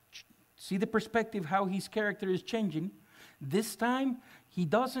 see the perspective, how his character is changing. This time, he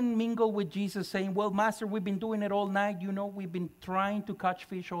doesn't mingle with Jesus saying, well, Master, we've been doing it all night. You know, we've been trying to catch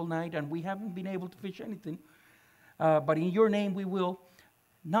fish all night, and we haven't been able to fish anything. But in your name we will.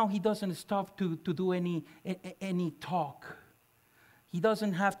 Now he doesn't stop to do any talk. He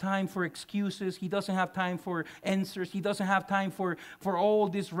doesn't have time for excuses. He doesn't have time for answers. He doesn't have time for all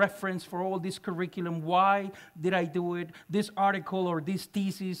this reference, for all this curriculum. Why did I do it? This article or this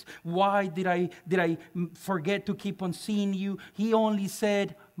thesis, why did I forget to keep on seeing you? He only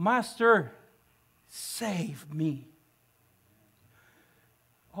said, Master, save me.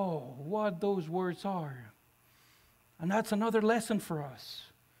 Oh, what those words are. And that's another lesson for us.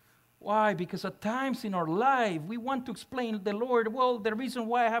 Why? Because at times in our life, we want to explain to the Lord, well, the reason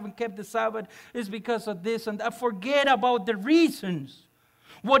why I haven't kept the Sabbath is because of this and that. Forget about the reasons.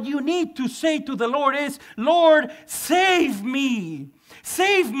 What you need to say to the Lord is, Lord, save me.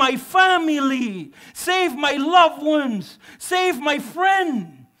 Save my family. Save my loved ones. Save my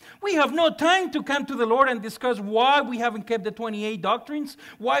friend. We have no time to come to the Lord and discuss why we haven't kept the 28 doctrines,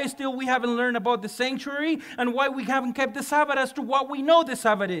 why still we haven't learned about the sanctuary, and why we haven't kept the Sabbath as to what we know the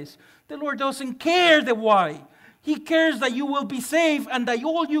Sabbath is. The Lord doesn't care the why. He cares that you will be saved, and that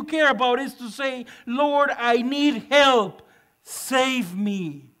all you care about is to say, Lord, I need help. Save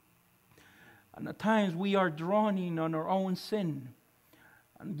me. And at times we are drowning on our own sin,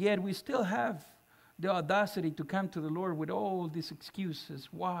 and yet we still have the audacity to come to the Lord with all these excuses.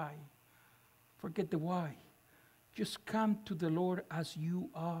 Why? Forget the why. Just come to the Lord as you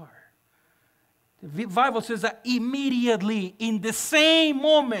are. The Bible says that immediately, in the same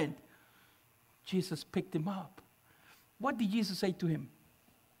moment, Jesus picked him up. What did Jesus say to him?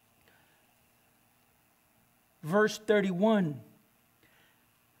 Verse 31.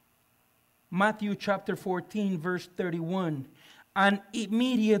 Matthew chapter 14, verse 31. And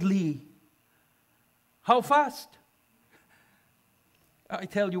immediately, how fast? I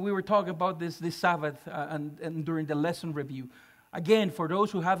tell you, we were talking about this Sabbath and during the lesson review. Again, for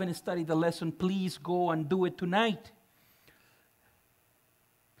those who haven't studied the lesson, please go and do it tonight.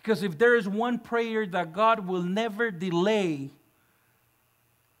 Because if there is one prayer that God will never delay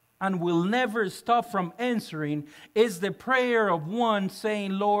and will never stop from answering, is the prayer of one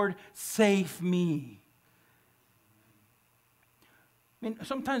saying, Lord, save me. I mean,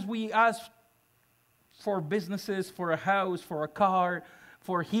 sometimes we ask for businesses, for a house, for a car,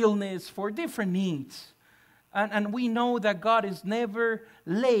 for illness, for different needs. And we know that God is never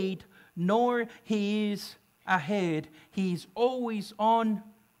late, nor He is ahead. He is always on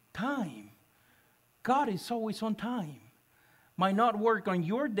time. God is always on time. Might not work on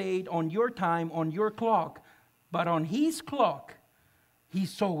your date, on your time, on your clock, but on His clock,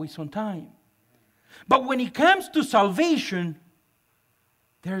 He's always on time. But when it comes to salvation,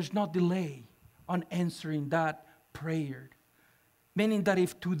 there's no delay on answering that prayer. Meaning that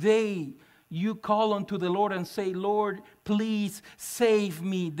if today you call unto the Lord and say, Lord, please save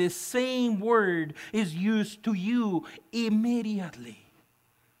me, the same word is used to you immediately.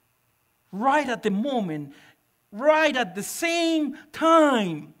 Right at the moment, right at the same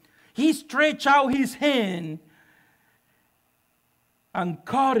time, He stretched out His hand and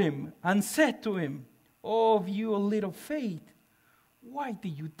caught him and said to him, "Oh, of you a little faith, why do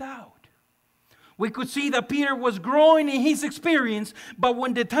you doubt?" We could see that Peter was growing in his experience, but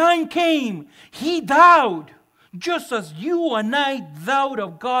when the time came, he doubted, just as you and I doubt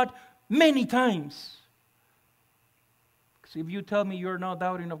of God many times. Because if you tell me you're not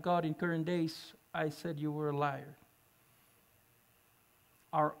doubting of God in current days, I said you were a liar.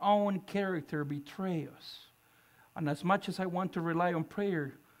 Our own character betrays us. And as much as I want to rely on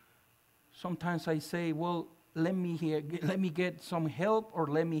prayer, sometimes I say, well, let me get some help, or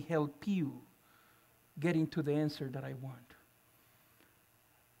let me help you getting to the answer that I want.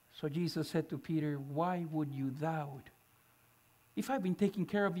 So Jesus said to Peter, why would you doubt? If I've been taking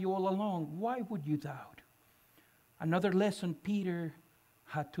care of you all along, why would you doubt? Another lesson Peter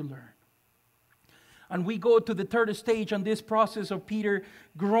had to learn. And we go to the third stage on this process of Peter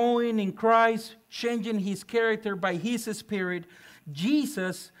growing in Christ, changing his character by His Spirit.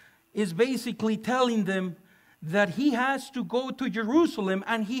 Jesus is basically telling them that he has to go to Jerusalem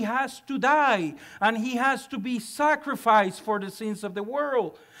and he has to die and he has to be sacrificed for the sins of the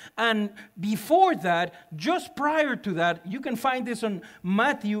world. And before that, just prior to that, you can find this on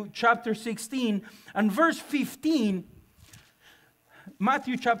Matthew chapter 16 and verse 15.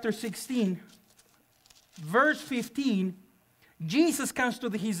 Matthew chapter 16, verse 15, Jesus comes to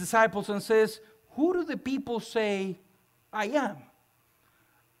his disciples and says, who do the people say I am?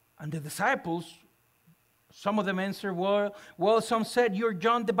 And the disciples, some of them answered, well, some said you're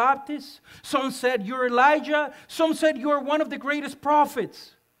John the Baptist. Some said you're Elijah. Some said you're one of the greatest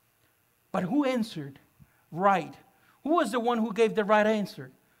prophets. But who answered right? Who was the one who gave the right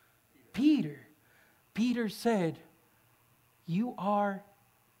answer? Peter. Peter said, you are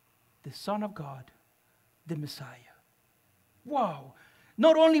the Son of God, the Messiah. Wow.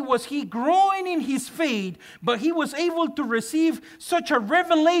 Not only was he growing in his faith, but he was able to receive such a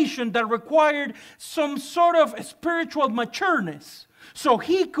revelation that required some sort of spiritual matureness. So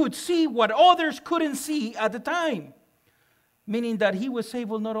he could see what others couldn't see at the time. Meaning that he was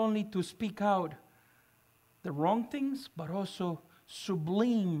able not only to speak out the wrong things, but also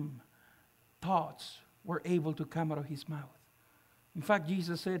sublime thoughts were able to come out of his mouth. In fact,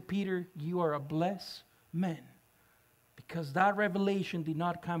 Jesus said, Peter, you are a blessed man, because that revelation did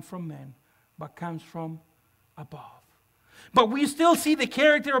not come from men, but comes from above. But we still see the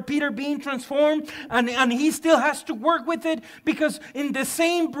character of Peter being transformed, and he still has to work with it, because in the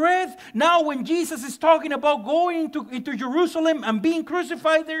same breath, now when Jesus is talking about going into Jerusalem and being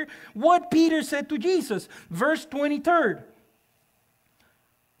crucified there, what Peter said to Jesus, verse 23.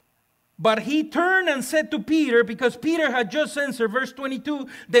 But he turned and said to Peter, because Peter had just answered, verse 22,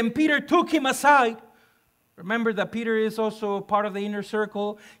 then Peter took him aside. Remember that Peter is also part of the inner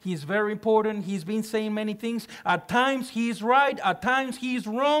circle. He's very important. He's been saying many things. At times he's right, at times he's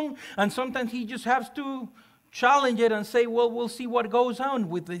wrong, and sometimes he just has to challenge it and say, well, we'll see what goes on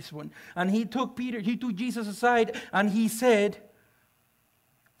with this one. And he took Jesus aside, and he said,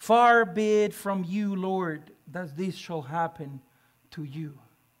 far be it from you, Lord, that this shall happen to you.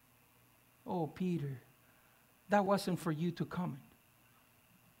 Oh, Peter, that wasn't for you to comment.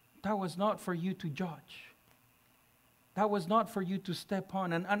 That was not for you to judge. That was not for you to step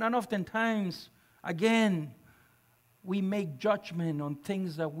on. And oftentimes, again, we make judgment on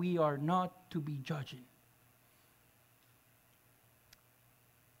things that we are not to be judging.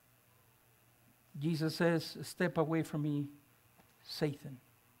 Jesus says, step away from me, Satan.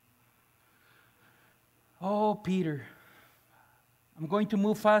 Oh, Peter, I'm going to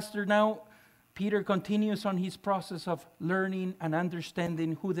move faster now. Peter continues on his process of learning and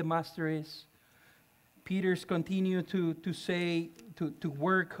understanding who the Master is. Peter's continue to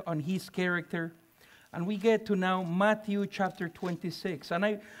work on his character. And we get to now Matthew chapter 26.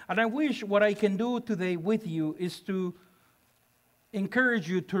 And I wish what I can do today with you is to encourage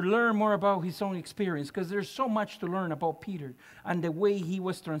you to learn more about his own experience, because there's so much to learn about Peter and the way he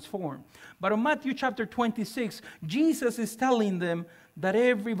was transformed. But in Matthew chapter 26, Jesus is telling them that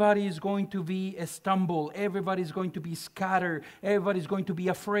everybody is going to be stumbled, everybody is going to be scattered, everybody is going to be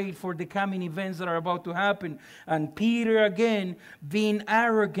afraid for the coming events that are about to happen. And Peter, again, being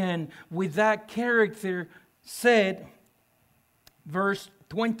arrogant with that character, said, verse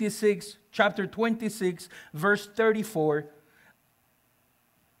 26, chapter 26, verse 34,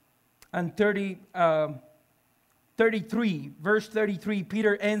 and 33, verse 33,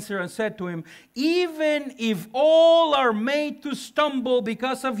 Peter answered and said to him, even if all are made to stumble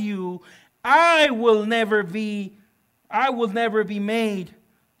because of you, I will never be made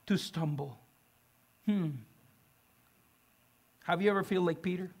to stumble. Have you ever feel like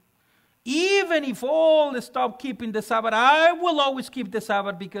Peter? Even if all stop keeping the Sabbath, I will always keep the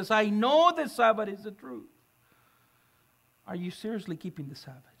Sabbath because I know the Sabbath is the truth. Are you seriously keeping the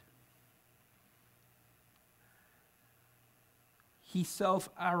Sabbath? His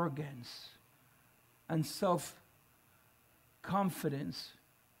self-arrogance and self-confidence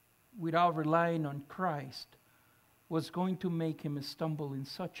without relying on Christ was going to make him stumble in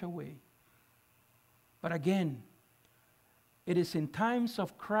such a way. But again, it is in times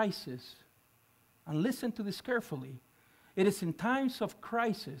of crisis, and listen to this carefully, it is in times of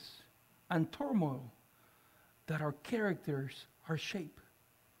crisis and turmoil that our characters are shaped.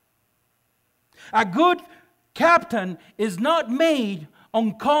 A good captain is not made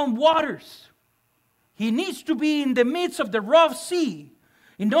on calm waters. He needs to be in the midst of the rough sea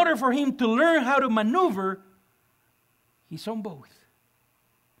in order for him to learn how to maneuver his own boat.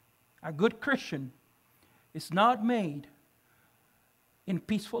 A good Christian is not made in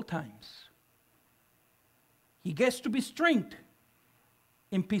peaceful times. He gets to be strengthened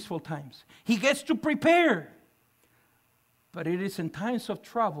in peaceful times. He gets to prepare. But it is in times of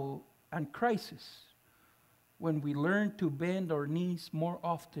trouble and crisis when we learn to bend our knees more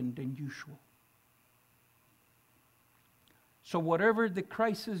often than usual. So whatever the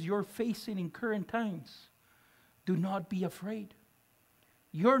crisis you're facing in current times, do not be afraid.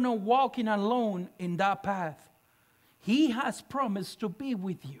 You're not walking alone in that path. He has promised to be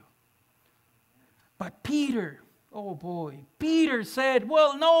with you. But Peter, oh boy, Peter said,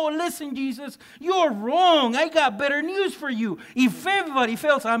 well, no, listen, Jesus, you're wrong. I got better news for you. If everybody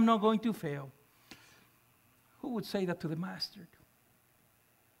fails, I'm not going to fail. Who would say that to the master?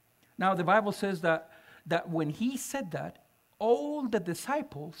 Now, the Bible says that when he said that, all the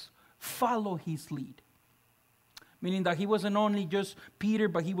disciples follow his lead. Meaning that he wasn't only just Peter,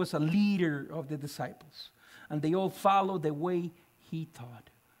 but he was a leader of the disciples. And they all followed the way he taught.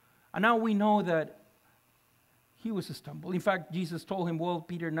 And now we know that he was a stumble. In fact, Jesus told him, well,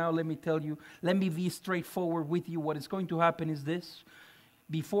 Peter, now let me tell you, let me be straightforward with you. What is going to happen is this.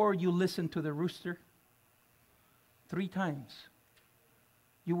 Before you listen to the rooster, 3 times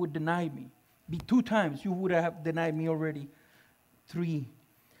you would deny me. 2 times you would have denied me already. 3.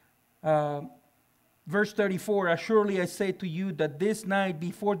 Verse 34, "Surely I say to you that this night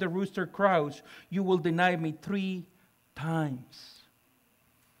before the rooster crows, you will deny me 3 times.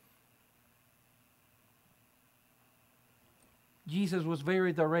 Jesus was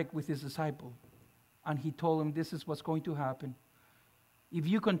very direct with his disciple, and he told him this is what's going to happen. If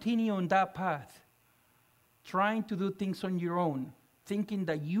you continue on that path, trying to do things on your own, thinking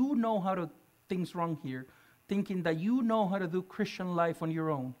that you know how to things wrong here, thinking that you know how to do Christian life on your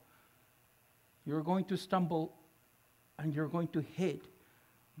own, you're going to stumble and you're going to hit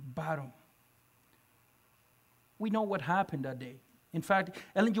bottom." We know what happened that day. In fact,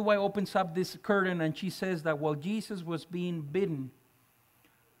 Ellen G. White opens up this curtain and she says that while Jesus was being bitten,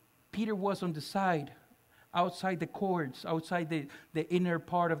 Peter was on the side, outside the courts, outside the inner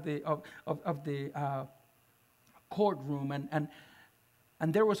part of the courtroom,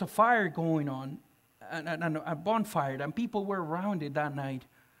 and there was a fire going on, and a bonfire, and people were around it that night.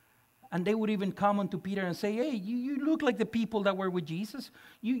 And they would even come unto Peter and say, "Hey, you look like the people that were with Jesus.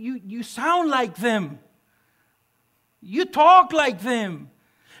 You sound like them. You talk like them."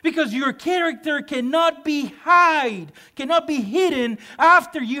 Because your character cannot be hidden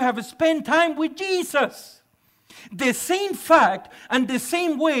after you have spent time with Jesus. The same fact and the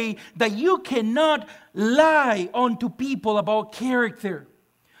same way that you cannot lie unto people about character.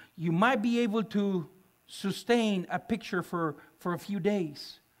 You might be able to sustain a picture for a few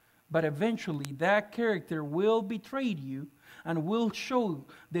days, but eventually that character will betray you and will show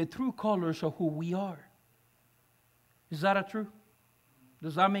the true colors of who we are. Is that true?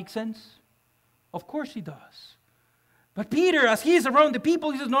 Does that make sense? Of course he does. But Peter, as he is around the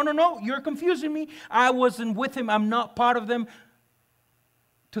people, he says, no, you're confusing me. I wasn't with him. I'm not part of them.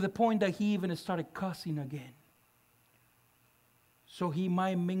 To the point that he even started cussing again. So he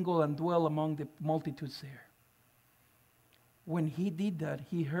might mingle and dwell among the multitudes there. When he did that,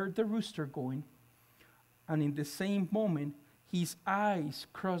 he heard the rooster going. And in the same moment, his eyes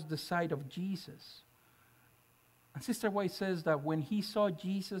crossed the sight of Jesus. And Sister White says that when he saw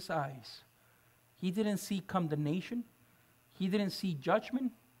Jesus' eyes, he didn't see condemnation. He didn't see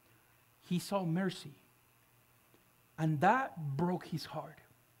judgment. He saw mercy. And that broke his heart.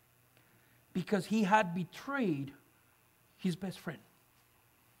 Because he had betrayed his best friend.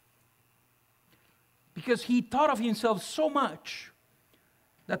 Because he thought of himself so much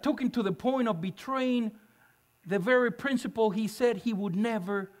that took him to the point of betraying the very principle he said he would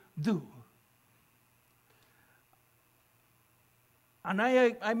never do. And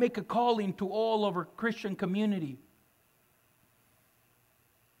I make a calling to all of our Christian community.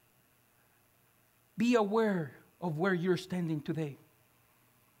 Be aware of where you're standing today.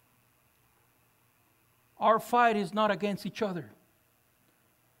 Our fight is not against each other.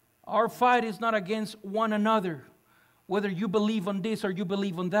 Our fight is not against one another, whether you believe on this or you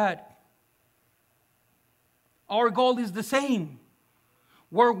believe on that. Our goal is the same.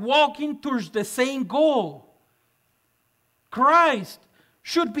 We're walking towards the same goal. Christ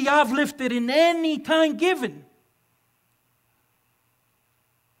should be uplifted in any time given.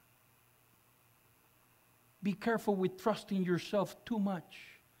 Be careful with trusting yourself too much,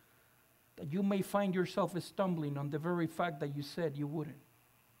 that you may find yourself stumbling on the very fact that you said you wouldn't.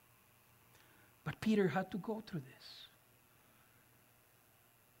 But Peter had to go through this.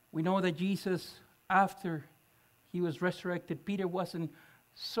 We know that Jesus, after he was resurrected, Peter wasn't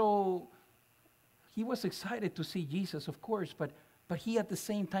so... He was excited to see Jesus, of course, but he at the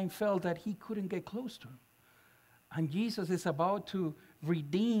same time felt that he couldn't get close to him. And Jesus is about to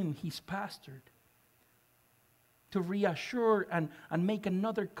redeem his pastor, to reassure and make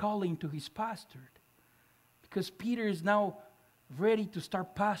another calling to his pastor. Because Peter is now ready to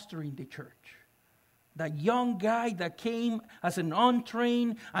start pastoring the church. That young guy that came as an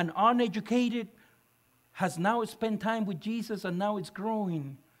untrained and uneducated has now spent time with Jesus, and now it's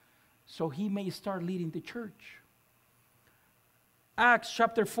growing. So he may start leading the church. Acts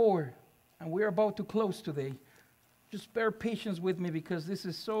chapter 4 And we're about to close today. Just bear patience with me because this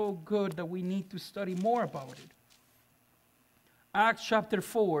is so good that we need to study more about it. Acts chapter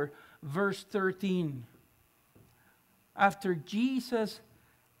 4, verse 13. After Jesus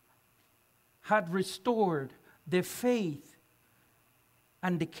had restored the faith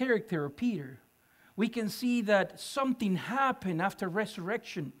and the character of Peter, we can see that something happened after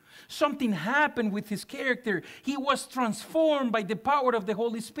resurrection. Something happened with his character. He was transformed by the power of the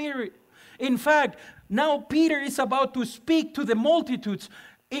Holy Spirit. In fact, now Peter is about to speak to the multitudes.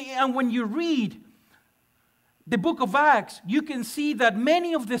 And when you read the book of Acts, you can see that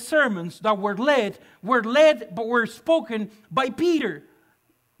many of the sermons that were led but were spoken by Peter.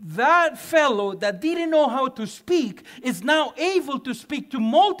 That fellow that didn't know how to speak is now able to speak to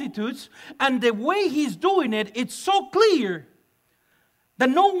multitudes, and the way he's doing it, it's so clear that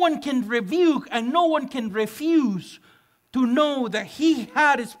no one can rebuke and no one can refuse to know that he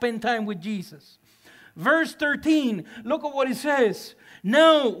had spent time with Jesus. Verse 13, look at what it says.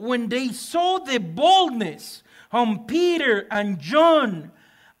 Now, when they saw the boldness on Peter and John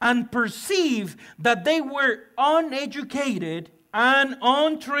and perceived that they were uneducated and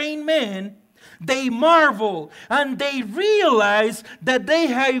untrained men, they marveled and they realized that they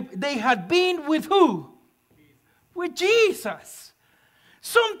had been with who? With Jesus.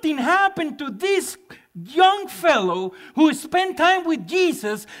 Something happened to this young fellow who spent time with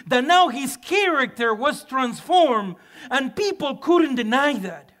Jesus, that now his character was transformed, and people couldn't deny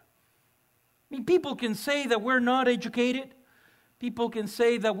that. I mean, people can say that we're not educated. People can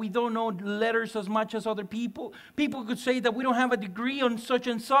say that we don't know letters as much as other people. People could say that we don't have a degree on such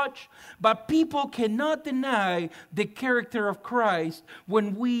and such. But people cannot deny the character of Christ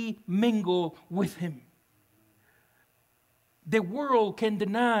when we mingle with Him. The world can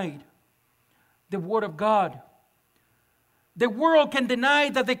deny the Word of God. The world can deny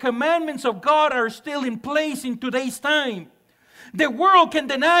that the commandments of God are still in place in today's time. The world can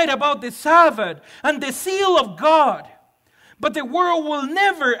deny about the Sabbath and the seal of God. But the world will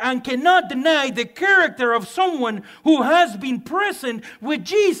never and cannot deny the character of someone who has been present with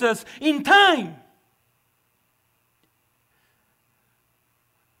Jesus in time.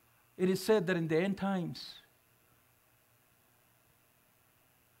 It is said that in the end times,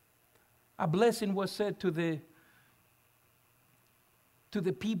 a blessing was said to the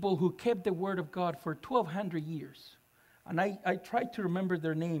people who kept the Word of God for 1,200 years. And I tried to remember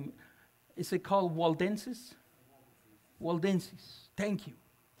their name. Is it called Waldenses? Waldenses. Thank you.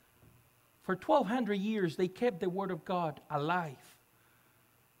 For 1,200 years, they kept the Word of God alive.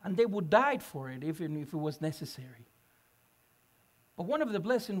 And they would die for it, even if it was necessary. But one of the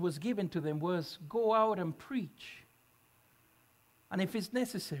blessings was given to them was go out and preach. And if it's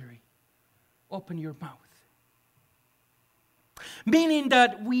necessary, open your mouth. Meaning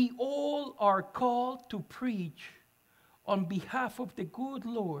that we all are called to preach on behalf of the good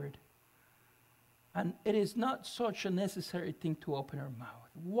Lord. And it is not such a necessary thing to open our mouth.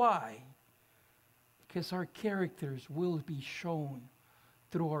 Why? Because our characters will be shown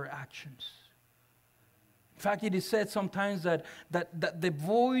through our actions. In fact, it is said sometimes that the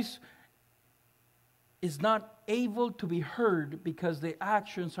voice is not able to be heard because the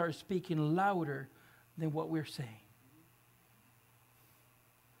actions are speaking louder than what we're saying.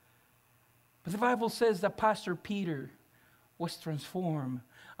 But the Bible says that Pastor Peter was transformed,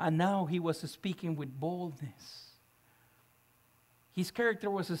 and now he was speaking with boldness. His character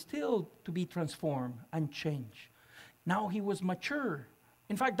was still to be transformed and changed. Now he was mature.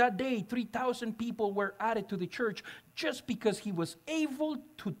 In fact, that day, 3,000 people were added to the church just because he was able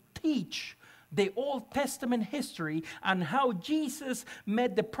to teach the Old Testament history and how Jesus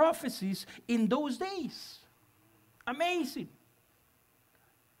met the prophecies in those days. Amazing.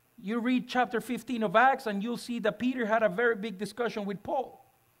 You read chapter 15 of Acts and you'll see that Peter had a very big discussion with Paul.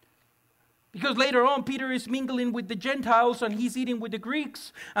 Because later on, Peter is mingling with the Gentiles and he's eating with the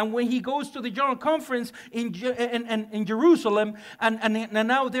Greeks. And when he goes to the general conference in Jerusalem, and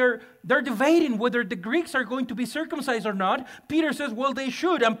now they're debating whether the Greeks are going to be circumcised or not, Peter says, well, they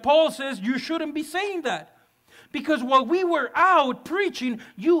should. And Paul says, you shouldn't be saying that. Because while we were out preaching,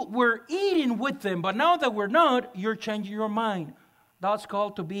 you were eating with them. But now that we're not, you're changing your mind. That's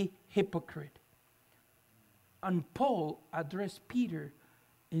called to be hypocrite. And Paul addressed Peter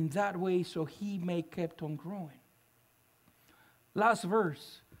in that way so he may kept on growing. Last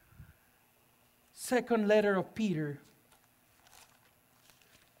verse. Second letter of Peter.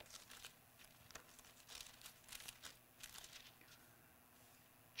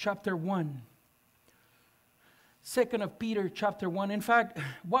 Chapter 1. Second of Peter, chapter 1. In fact,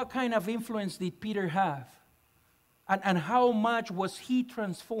 what kind of influence did Peter have? And how much was he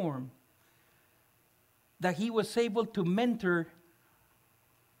transformed that he was able to mentor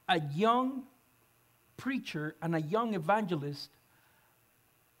a young preacher and a young evangelist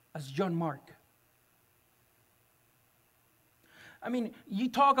as John Mark. I mean, you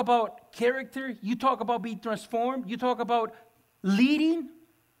talk about character, you talk about being transformed, you talk about leading.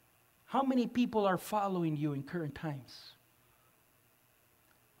 How many people are following you in current times?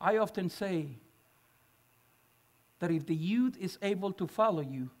 I often say that if the youth is able to follow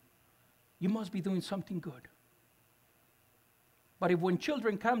you, you must be doing something good. But if when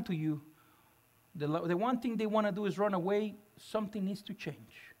children come to you, the one thing they want to do is run away, something needs to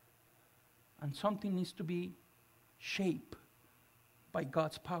change. And something needs to be shaped by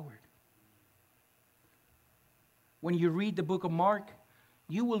God's power. When you read the book of Mark,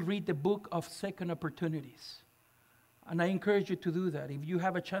 you will read the book of second opportunities. And I encourage you to do that. If you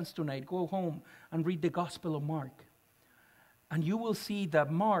have a chance tonight, go home and read the Gospel of Mark. And you will see that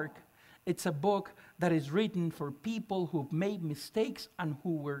Mark, it's a book that is written for people who've made mistakes and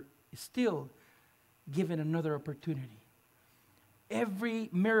who were still given another opportunity. Every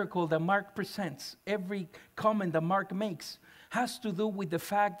miracle that Mark presents, every comment that Mark makes, has to do with the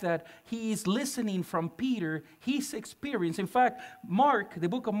fact that he is listening from Peter, his experience. In fact, Mark, the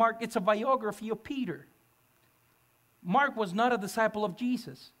book of Mark, it's a biography of Peter. Mark was not a disciple of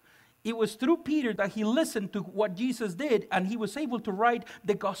Jesus. It was through Peter that he listened to what Jesus did, and he was able to write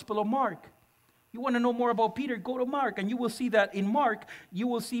the Gospel of Mark. You want to know more about Peter, go to Mark, and you will see that in Mark, you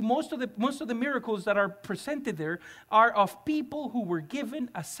will see most of the miracles that are presented there are of people who were given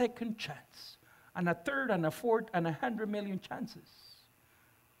a second chance, and a third, and a fourth, and 100 million chances,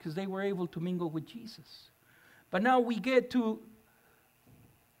 because they were able to mingle with Jesus. But now we get to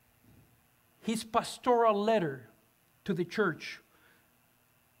his pastoral letter to the church.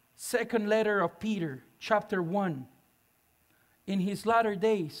 Second letter of Peter, chapter 1. In his latter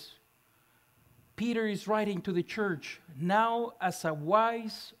days, Peter is writing to the church, now as a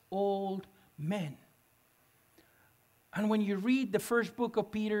wise old man. And when you read the first book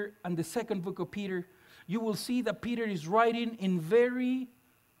of Peter and the second book of Peter, you will see that Peter is writing in very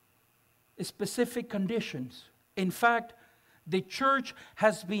specific conditions. In fact, the church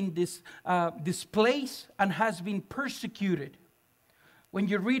has been displaced and has been persecuted. When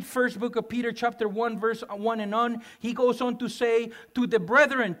you read first book of Peter, chapter 1, verse 1 and on, he goes on to say, to the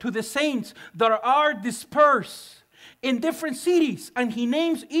brethren, to the saints that are dispersed in different cities. And he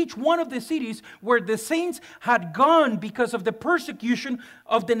names each one of the cities where the saints had gone because of the persecution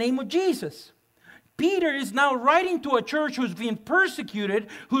of the name of Jesus. Peter is now writing to a church who's being persecuted,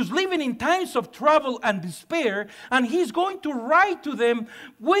 who's living in times of trouble and despair, and he's going to write to them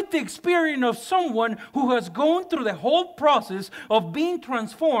with the experience of someone who has gone through the whole process of being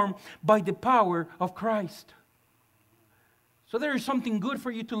transformed by the power of Christ. So there is something good for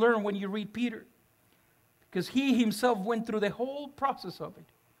you to learn when you read Peter, because he himself went through the whole process of it.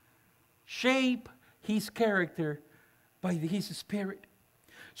 Shape his character by his Spirit.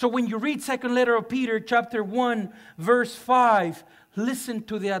 So when you read second letter of Peter, chapter 1, verse 5, listen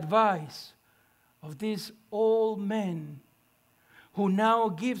to the advice of this old man who now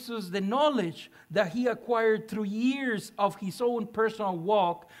gives us the knowledge that he acquired through years of his own personal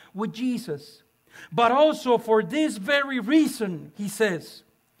walk with Jesus. But also for this very reason, he says,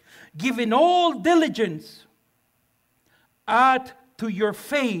 giving all diligence, add to your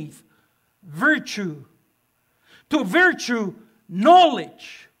faith virtue, to virtue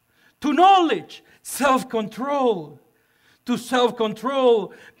knowledge, to knowledge self-control, to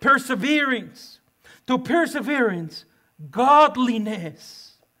self-control perseverance, to perseverance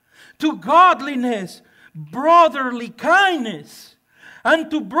godliness, to godliness brotherly kindness, and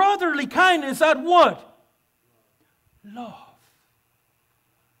to brotherly kindness add what? Love.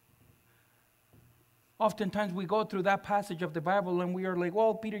 Oftentimes we go through that passage of the Bible and we are like,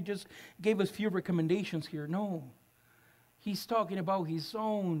 well, Peter just gave us few recommendations here. No. He's talking about his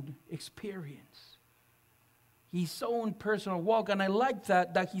own experience, his own personal walk. And I like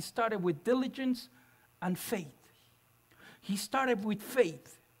that he started with diligence and faith. He started with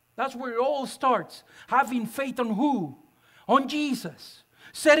faith. That's where it all starts. Having faith on who? On Jesus.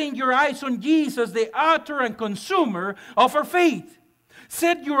 Setting your eyes on Jesus, the author and consumer of our faith.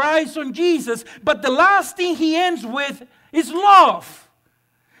 Set your eyes on Jesus. But the last thing he ends with is love.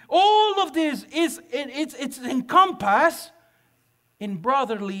 All of this it's encompassed in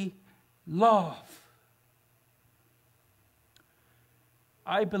brotherly love.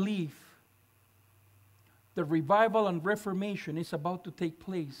 I believe the revival and reformation is about to take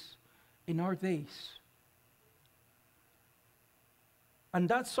place in our days. And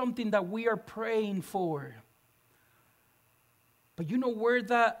that's something that we are praying for. But you know where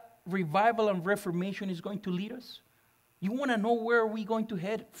that revival and reformation is going to lead us? You want to know where we're going to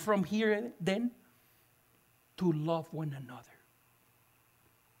head from here then? To love one another.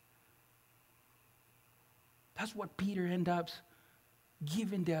 That's what Peter ends up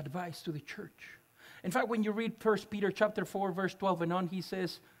giving the advice to the church. In fact, when you read 1 Peter chapter 4, verse 12 and on, he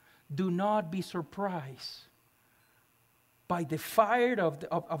says, do not be surprised by the fire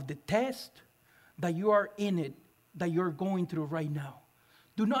of the test that you are in it, that you're going through right now.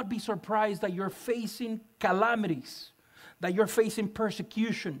 Do not be surprised that you're facing calamities, that you're facing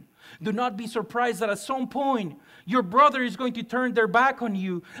persecution. Do not be surprised that at some point your brother is going to turn their back on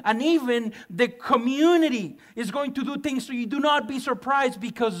you, and even the community is going to do things to you. Do not be surprised,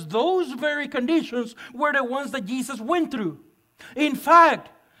 because those very conditions were the ones that Jesus went through. In fact,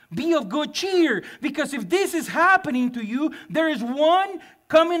 be of good cheer, because if this is happening to you, there is one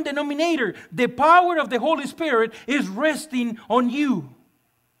common denominator. The power of the Holy Spirit is resting on you.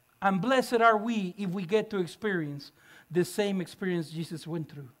 And blessed are we if we get to experience the same experience Jesus went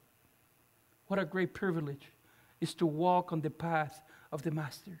through. What a great privilege is to walk on the path of the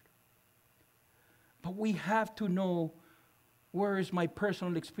Master. But we have to know, where is my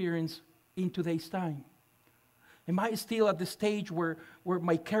personal experience in today's time? Am I still at the stage where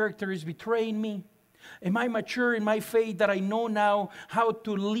my character is betraying me? Am I mature in my faith that I know now how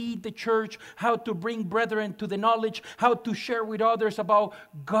to lead the church, how to bring brethren to the knowledge, how to share with others about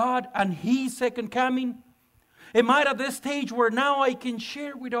God and His second coming? Am I at this stage where now I can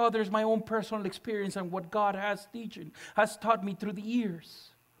share with others my own personal experience and what God has taught me through the years?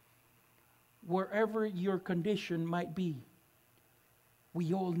 Wherever your condition might be,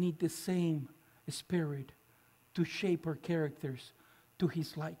 we all need the same Spirit to shape our characters to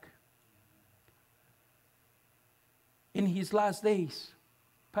His like. In his last days,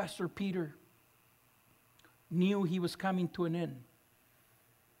 Pastor Peter knew he was coming to an end.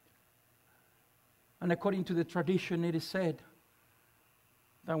 And according to the tradition, it is said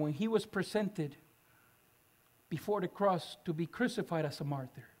that when he was presented before the cross to be crucified as a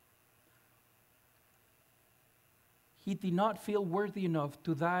martyr, he did not feel worthy enough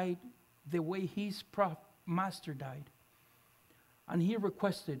to die the way his master died. And he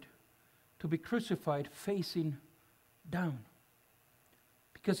requested to be crucified facing down,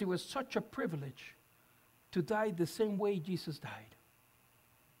 because it was such a privilege to die the same way Jesus died.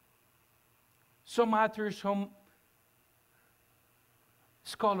 Some authors, some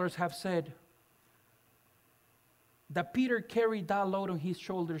scholars have said that Peter carried that load on his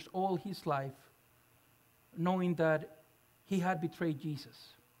shoulders all his life, knowing that he had betrayed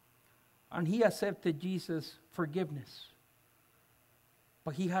Jesus. And he accepted Jesus' forgiveness,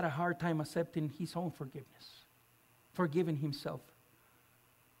 but he had a hard time accepting his own forgiveness, forgiving himself.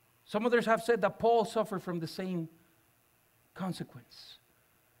 Some others have said that Paul suffered from the same consequence.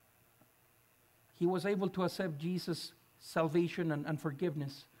 He was able to accept Jesus' salvation and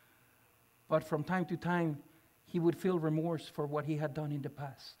forgiveness, but from time to time, he would feel remorse for what he had done in the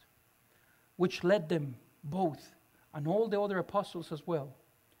past, which led them both, and all the other apostles as well,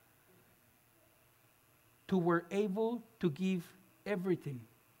 to were able to give everything,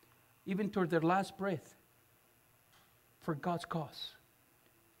 even toward their last breath, for God's cause,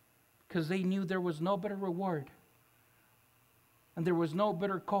 because they knew there was no better reward and there was no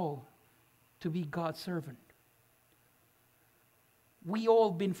better call to be God's servant. We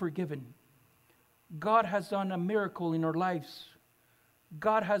all been forgiven. God has done a miracle in our lives.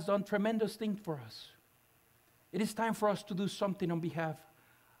 God has done tremendous things for us. It is time for us to do something on behalf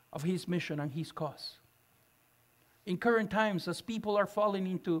of His mission and His cause. In current times, as people are falling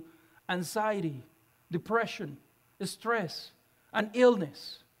into anxiety, depression, stress, and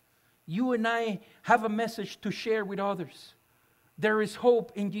illness, you and I have a message to share with others. There is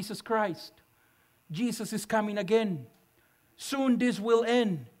hope in Jesus Christ. Jesus is coming again. Soon this will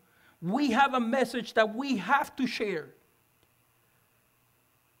end. We have a message that we have to share.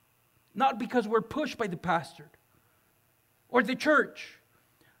 Not because we're pushed by the pastor or the church,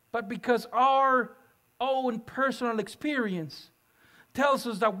 but because our own personal experience tells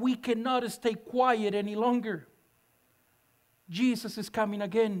us that we cannot stay quiet any longer. Jesus is coming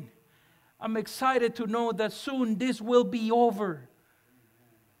again. I'm excited to know that soon this will be over.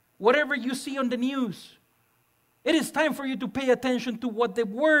 Whatever you see on the news, it is time for you to pay attention to what the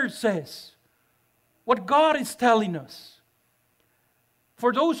Word says, what God is telling us.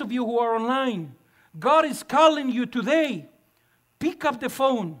 For those of you who are online, God is calling you today. Pick up the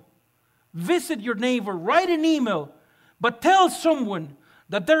phone, visit your neighbor, write an email, but tell someone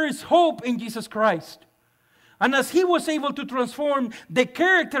that there is hope in Jesus Christ. And as He was able to transform the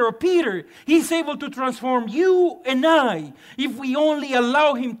character of Peter, He's able to transform you and I if we only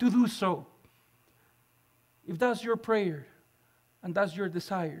allow Him to do so. If that's your prayer and that's your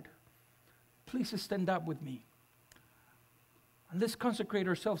desire, please stand up with me. And let's consecrate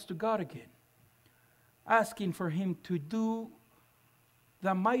ourselves to God again, asking for Him to do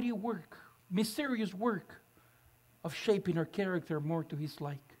the mighty work, mysterious work of shaping our character more to His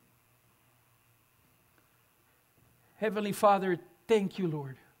like. Heavenly Father, thank you,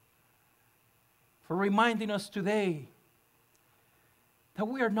 Lord, for reminding us today that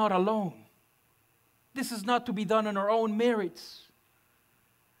we are not alone. This is not to be done on our own merits.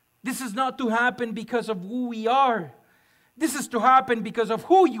 This is not to happen because of who we are. This is to happen because of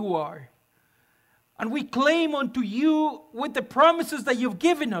who you are. And we claim unto you with the promises that you've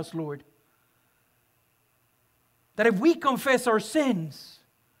given us, Lord, that if we confess our sins,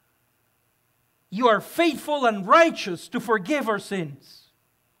 you are faithful and righteous to forgive our sins.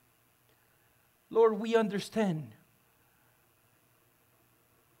 Lord, we understand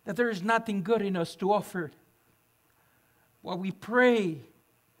that there is nothing good in us to offer. Well, we pray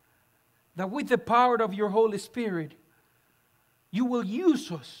that with the power of your Holy Spirit, you will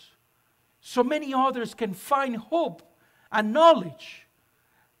use us so many others can find hope and knowledge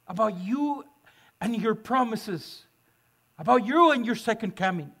about you and your promises, about you and your second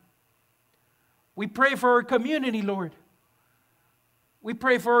coming. We pray for our community, Lord. We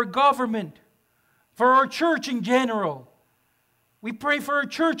pray for our government, for our church in general. We pray for our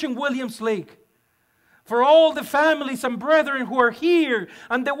church in Williams Lake, for all the families and brethren who are here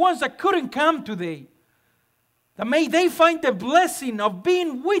and the ones that couldn't come today. That may they find the blessing of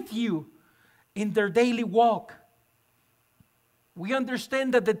being with you in their daily walk. We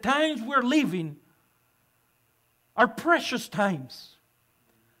understand that the times we're living are precious times.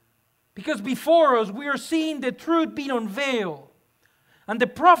 Because before us, we are seeing the truth being unveiled and the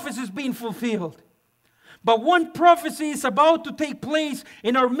prophecies being fulfilled. But one prophecy is about to take place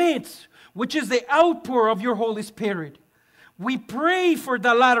in our midst, which is the outpour of your Holy Spirit. We pray for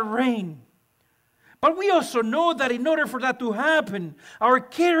the latter rain. But we also know that in order for that to happen, our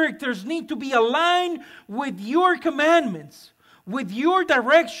characters need to be aligned with your commandments, with your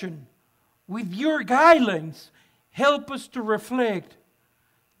direction, with your guidelines. Help us to reflect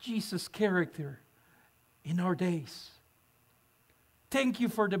Jesus' character in our days. Thank you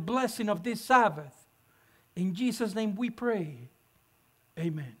for the blessing of this Sabbath. In Jesus' name we pray.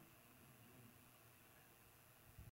 Amen.